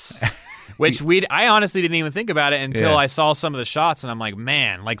 Yes. Which I honestly didn't even think about it until I saw some of the shots, and I'm like,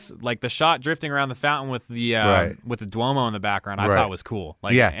 man, like the shot drifting around the fountain with the Duomo in the background, I thought was cool.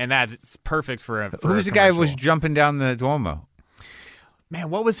 And that's perfect for a. Who was the guy who was jumping down the Duomo? Man,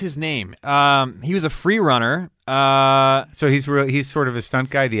 what was his name? He was a free runner. So he's sort of a stunt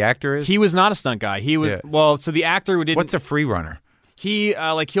guy. The actor is. He was not a stunt guy. He was so the actor didn't. What's a free runner? He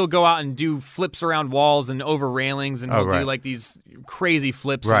he'll go out and do flips around walls and over railings, and he'll do like these crazy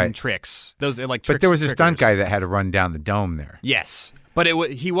flips and tricks. Those like. But there was a stunt guy that had to run down the dome there. Yes, but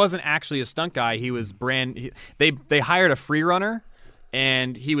he wasn't actually a stunt guy. He was they hired a free runner,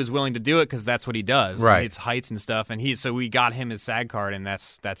 and he was willing to do it because that's what he does. Right, it's heights and stuff, and so we got him his SAG card, and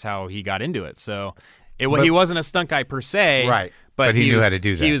that's how he got into it. So he wasn't a stunt guy per se, right? But he knew how to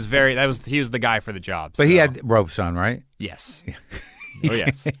do that. He was the guy for the job. But he had ropes on, right? Yes. Oh,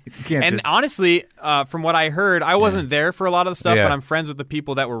 yes. Honestly, from what I heard, I wasn't there for a lot of the stuff, but I'm friends with the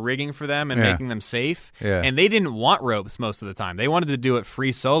people that were rigging for them and making them safe. Yeah. And they didn't want ropes most of the time. They wanted to do it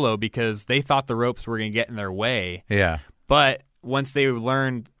free solo because they thought the ropes were going to get in their way. Yeah. But once they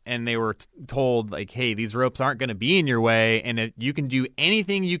learned and they were told, like, hey, these ropes aren't going to be in your way, and you can do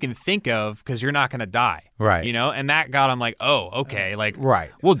anything you can think of because you're not going to die. Right. And that got them like, oh, okay, like, right,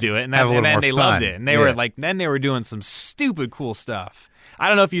 we'll do it. And then they loved it. And they were like, then they were doing some stupid cool stuff. I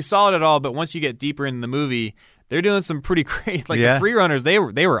don't know if you saw it at all, but once you get deeper in the movie, they're doing some pretty great, the free runners, they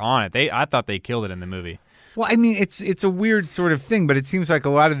were on it. I thought they killed it in the movie. Well, I mean, it's a weird sort of thing, but it seems like a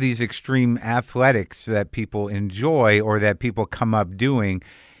lot of these extreme athletics that people enjoy or that people come up doing,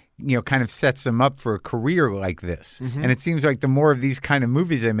 kind of sets them up for a career like this. Mm-hmm. And it seems like the more of these kind of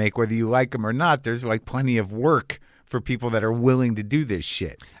movies they make, whether you like them or not, there's like plenty of work for people that are willing to do this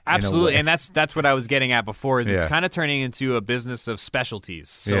shit. Absolutely, and that's what I was getting at before. Is it's kind of turning into a business of specialties.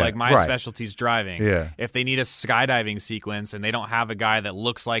 So like my specialty's driving. Yeah. If they need a skydiving sequence and they don't have a guy that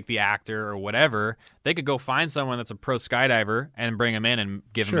looks like the actor or whatever, they could go find someone that's a pro skydiver and bring him in and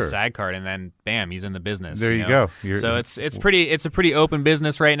give him a SAG card, and then bam, he's in the business. There you go. So it's a pretty open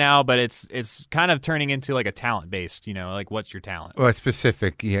business right now, but it's kind of turning into like a talent based. Like what's your talent? Well,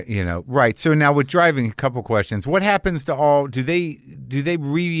 specific. Right. So now with driving, a couple questions. What happens to all? Do they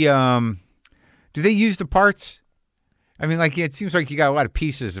use the parts? I mean, like it seems like you got a lot of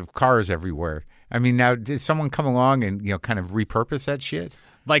pieces of cars everywhere. I mean, now did someone come along and kind of repurpose that shit?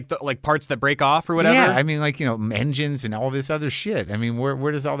 Like parts that break off or whatever? Yeah, I mean, like, engines and all this other shit. I mean,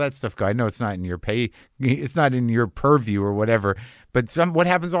 where does all that stuff go? I know it's not in your it's not in your purview or whatever, but what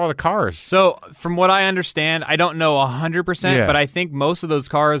happens to all the cars? So, from what I understand, I don't know 100%, but I think most of those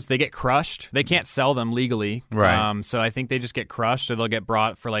cars, they get crushed. They can't sell them legally. Right. So, I think they just get crushed, or they'll get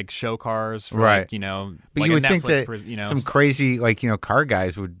brought for, like, show cars. For, right. But like you would Netflix, think that some crazy, car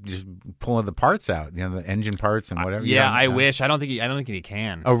guys would just pull the parts out, the engine parts and whatever. I wish. I don't think they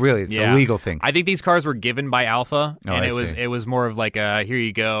can. Oh, really? It's a legal thing. I think these cars were given by Alpha, and it was more of like a here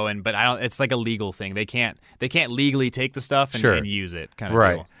you go, but it's like a legal thing. They can't legally take the stuff and use it kind of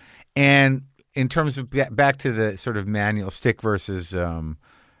deal. And in terms of back to the sort of manual stick versus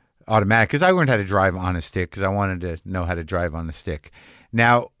automatic, because I learned how to drive on a stick because I wanted to know how to drive on the stick.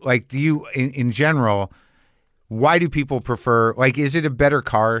 Now, like, do you in general, why do people prefer, like, is it a better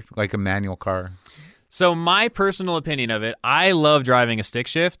car, like a manual car? So my personal opinion of it, I love driving a stick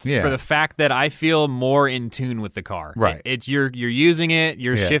shift for the fact that I feel more in tune with the car. Right. You're using it,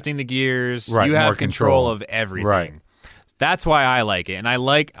 you're shifting the gears, you have control of everything. Right. That's why I like it. And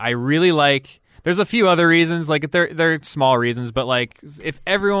I really like There's a few other reasons, like they're small reasons, but like if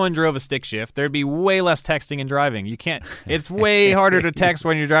everyone drove a stick shift, there'd be way less texting and driving. You can't. It's way harder to text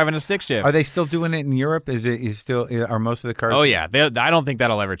when you're driving a stick shift. Are they still doing it in Europe? Are most of the cars? Oh yeah, I don't think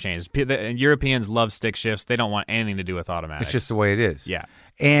that'll ever change. Europeans love stick shifts. They don't want anything to do with automatics. It's just the way it is. Yeah.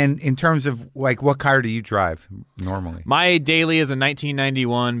 And in terms of like, what car do you drive normally? My daily is a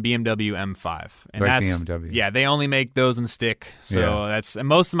 1991 BMW M5, and like that's BMW. Yeah, they only make those in stick, so Yeah. and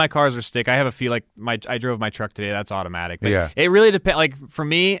most of my cars are stick. I have a few I drove my truck today. That's automatic. But Yeah. it really depends. Like for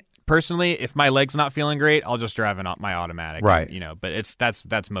me personally, if my leg's not feeling great, I'll just drive my automatic. Right. But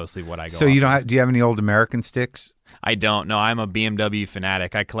that's mostly what I go. So you don't do you have any old American sticks? I don't know. I'm a BMW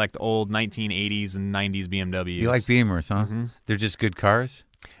fanatic. I collect old 1980s and 90s BMWs. You like Beamers, huh? Mm-hmm. They're just good cars?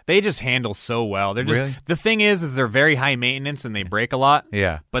 They just handle so well. They're just Really? The thing is they're very high maintenance and they break a lot.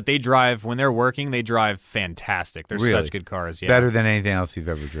 Yeah. But they drive when they're working. They drive fantastic. They're Really? such good cars. Yeah. Better than anything else you've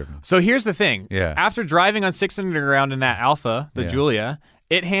ever driven. So here's the thing. Yeah. After driving on 6 Underground in that Alpha, the Yeah. Giulia,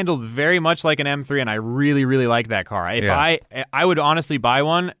 it handled very much like an M3, and I really, really like that car. If Yeah. I would honestly buy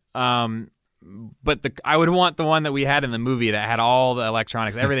one. But I would want the one that we had in the movie that had all the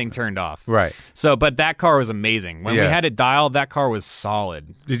electronics, everything turned off. Right. So, but that car was amazing. When we Yeah. had it dialed, that car was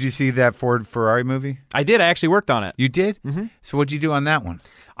solid. Did you see that Ford Ferrari movie? I did. I actually worked on it. You did? Mm-hmm. So what'd you do on that one?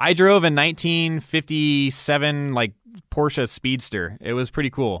 I drove a 1957 Porsche Speedster. It was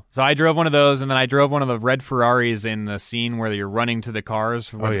pretty cool. So I drove one of those, and then I drove one of the red Ferraris in the scene where you're running to the cars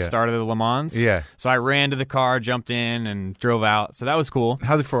for the start of the Le Mans. Yeah. So I ran to the car, jumped in, and drove out. So that was cool.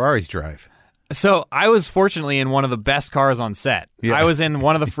 How do Ferraris drive? So I was fortunately in one of the best cars on set. Yeah. I was in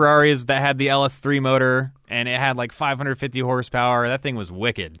one of the Ferraris that had the LS3 motor, and it had 550 horsepower. That thing was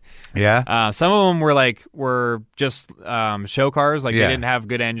wicked. Yeah. Some of them were just show cars, they Yeah. didn't have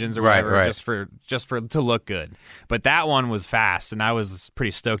good engines or Right, whatever, right. just for to look good. But that one was fast, and I was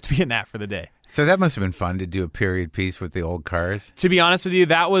pretty stoked to be in that for the day. So that must have been fun to do a period piece with the old cars. To be honest with you,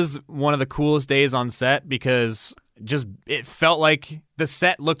 that was one of the coolest days on set because it felt like the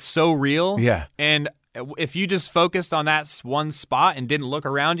set looked so real. Yeah. And if you just focused on that one spot and didn't look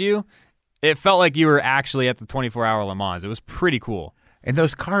around you, it felt like you were actually at the 24-hour Le Mans. It was pretty cool. And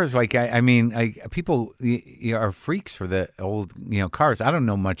those cars, people are freaks for the old, cars. I don't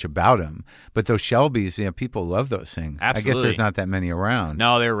know much about them, but those Shelbys, people love those things. Absolutely. I guess there's not that many around.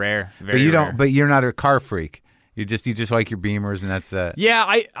 No, they're rare. Very but you rare. don't. But you're not a car freak. You just like your Beamers, and that's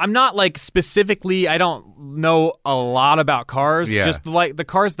Yeah, I'm not specifically. I don't know a lot about cars. Yeah. Just the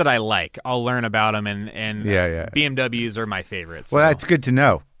cars that I like, I'll learn about them, and Yeah. BMWs are my favorites. Well, so. that's good to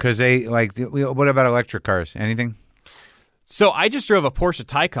know because they What about electric cars? Anything? So I just drove a Porsche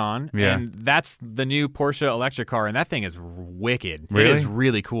Taycan, Yeah. and that's the new Porsche electric car, and that thing is wicked. Really? It is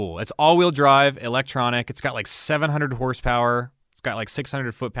really cool. It's all-wheel drive, electronic. It's got 700 horsepower. It's got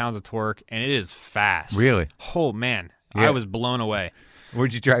 600 foot-pounds of torque, and it is fast. Really? Oh, man. Yeah. I was blown away.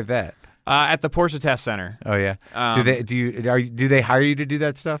 Where'd you drive that? At the Porsche Test Center. Oh yeah. Do they hire you to do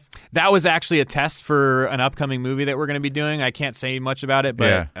that stuff? That was actually a test for an upcoming movie that we're going to be doing. I can't say much about it,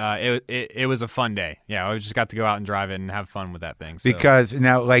 but it was a fun day. Yeah, I just got to go out and drive it and have fun with that thing. So. Because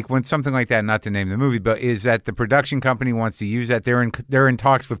now, when something like that, not to name the movie, but is that the production company wants to use that? They're in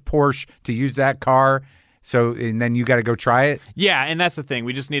talks with Porsche to use that car. So, and then you got to go try it? Yeah, and that's the thing.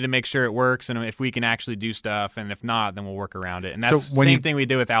 We just need to make sure it works, and if we can actually do stuff, and if not, then we'll work around it. And that's the same thing we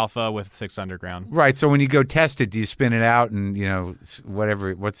do with Alpha with 6 Underground. Right, so when you go test it, do you spin it out and,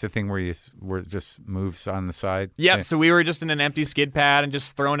 whatever, what's the thing where it just moves on the side? Yep, Yeah. so we were just in an empty skid pad and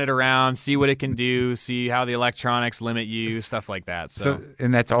just throwing it around, see what it can do, see how the electronics limit you, stuff like that. So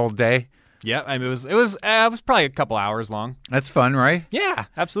and that's all day? yeah, I mean, it was probably a couple hours long. That's fun, right? Yeah,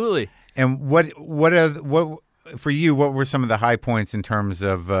 absolutely. And what for you? What were some of the high points in terms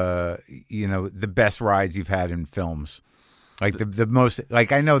of the best rides you've had in films? Like the most.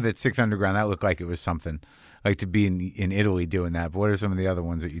 Like I know that 6 Underground, that looked like it was something. Like to be in Italy doing that. But what are some of the other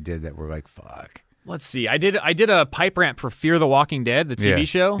ones that you did that were like fuck? Let's see. I did a pipe ramp for Fear the Walking Dead, the TV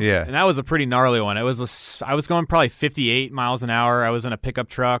show. Yeah. And that was a pretty gnarly one. I was going probably 58 miles an hour. I was in a pickup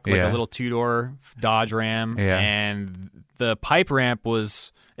truck, a little 2-door Dodge Ram. Yeah. And the pipe ramp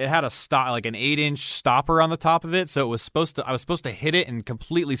it had an 8-inch stopper on the top of it, so I was supposed to hit it and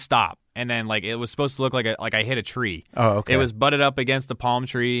completely stop. And then it was supposed to look like I hit a tree. Oh, okay. It was butted up against a palm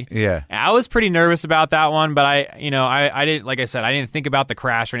tree. Yeah. And I was pretty nervous about that one, but I didn't, like I said, I didn't think about the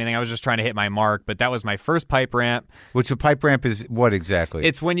crash or anything. I was just trying to hit my mark, but that was my first pipe ramp. Which a pipe ramp is what exactly?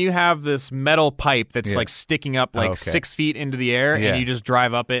 It's when you have this metal pipe that's sticking up 6 feet into the air, and you just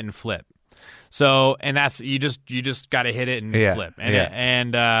drive up it and flip. So, and that's you just got to hit it and flip.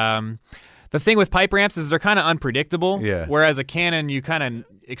 And the thing with pipe ramps is they're kind of unpredictable. Yeah. Whereas a cannon,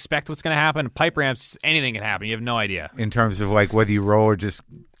 expect what's going to happen. Pipe ramps, anything can happen. You have no idea. In terms of like whether you roll or just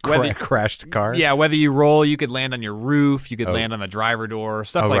crash the car? Yeah, whether you roll, you could land on your roof, you could land on the driver door,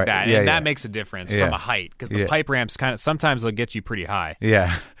 stuff like that. And that makes a difference from a height because the pipe ramps sometimes they'll get you pretty high.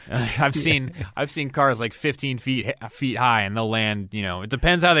 Yeah. I've seen cars like 15 feet high and they'll land, it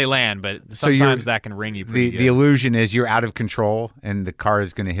depends how they land, but sometimes that can ring you pretty good. The illusion is you're out of control and the car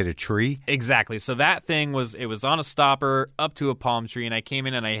is going to hit a tree. Exactly. So that thing was on a stopper up to a palm tree and I came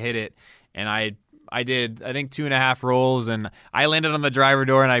in and I hit it and I did, I think, 2.5 rolls, and I landed on the driver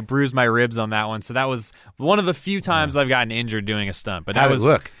door, and I bruised my ribs on that one. So that was one of the few times I've gotten injured doing a stunt. But How'd it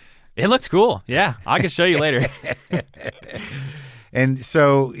look? It looked cool. Yeah, I can show you later. And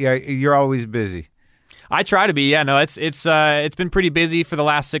so, you're always busy. I try to be. Yeah, no, it's been pretty busy for the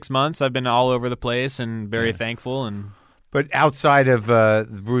last 6 months. I've been all over the place and very thankful. But outside of the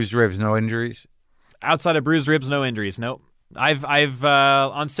bruised ribs, no injuries? Outside of bruised ribs, no injuries. Nope. I've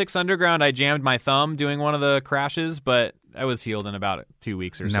on 6 Underground, I jammed my thumb doing one of the crashes, but I was healed in about 2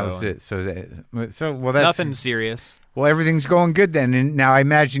 weeks or so. That was it. So that's nothing serious. Well, everything's going good then. And now I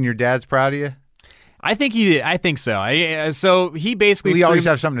imagine your dad's proud of you. I think so. So he basically we always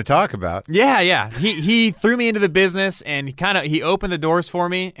have something to talk about. Yeah. He threw me into the business and he opened the doors for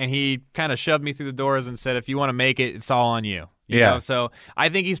me and he kind of shoved me through the doors and said, if you want to make it, it's all on you. You know? So I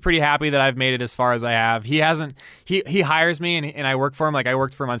think he's pretty happy that I've made it as far as I have. He hires me and I work for him. Like I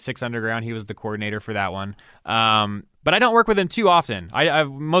worked for him on 6 Underground. He was the coordinator for that one. But I don't work with him too often.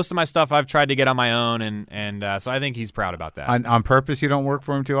 Most of my stuff I've tried to get on my own, and so I think he's proud about that. On purpose, you don't work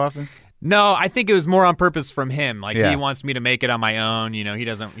for him too often? No, I think it was more on purpose from him. Like he wants me to make it on my own. He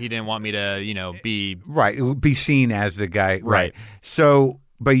didn't want me to, be be seen as the guy. Right. So,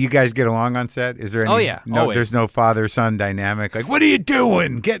 but you guys get along on set? Is there any? Oh yeah, no. Always. There's no father-son dynamic. Like, what are you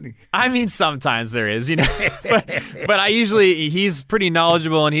doing? I mean, sometimes there is, but I usually he's pretty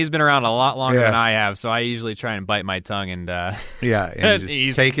knowledgeable and he's been around a lot longer than I have. So I usually try and bite my tongue and and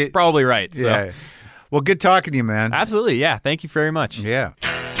he's take it. Probably right. So. Yeah. Well, good talking to you, man. Absolutely. Yeah. Thank you very much. Yeah.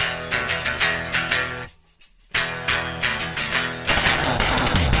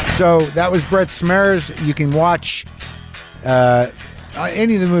 So that was Brett Smrz. You can watch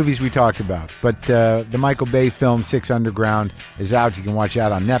any of the movies we talked about, but the Michael Bay film 6 Underground is out. You can watch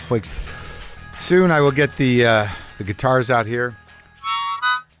that on Netflix. Soon I will get the guitars out here.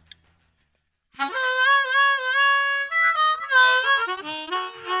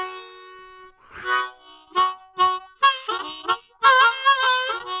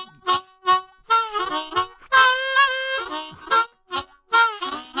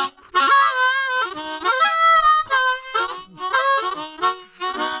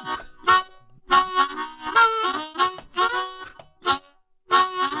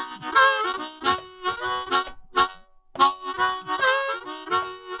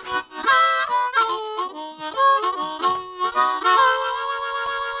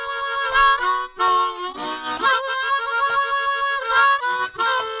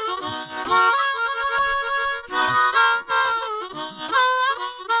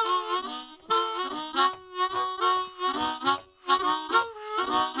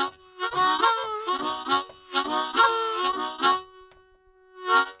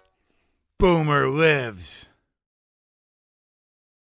 Boomer lives.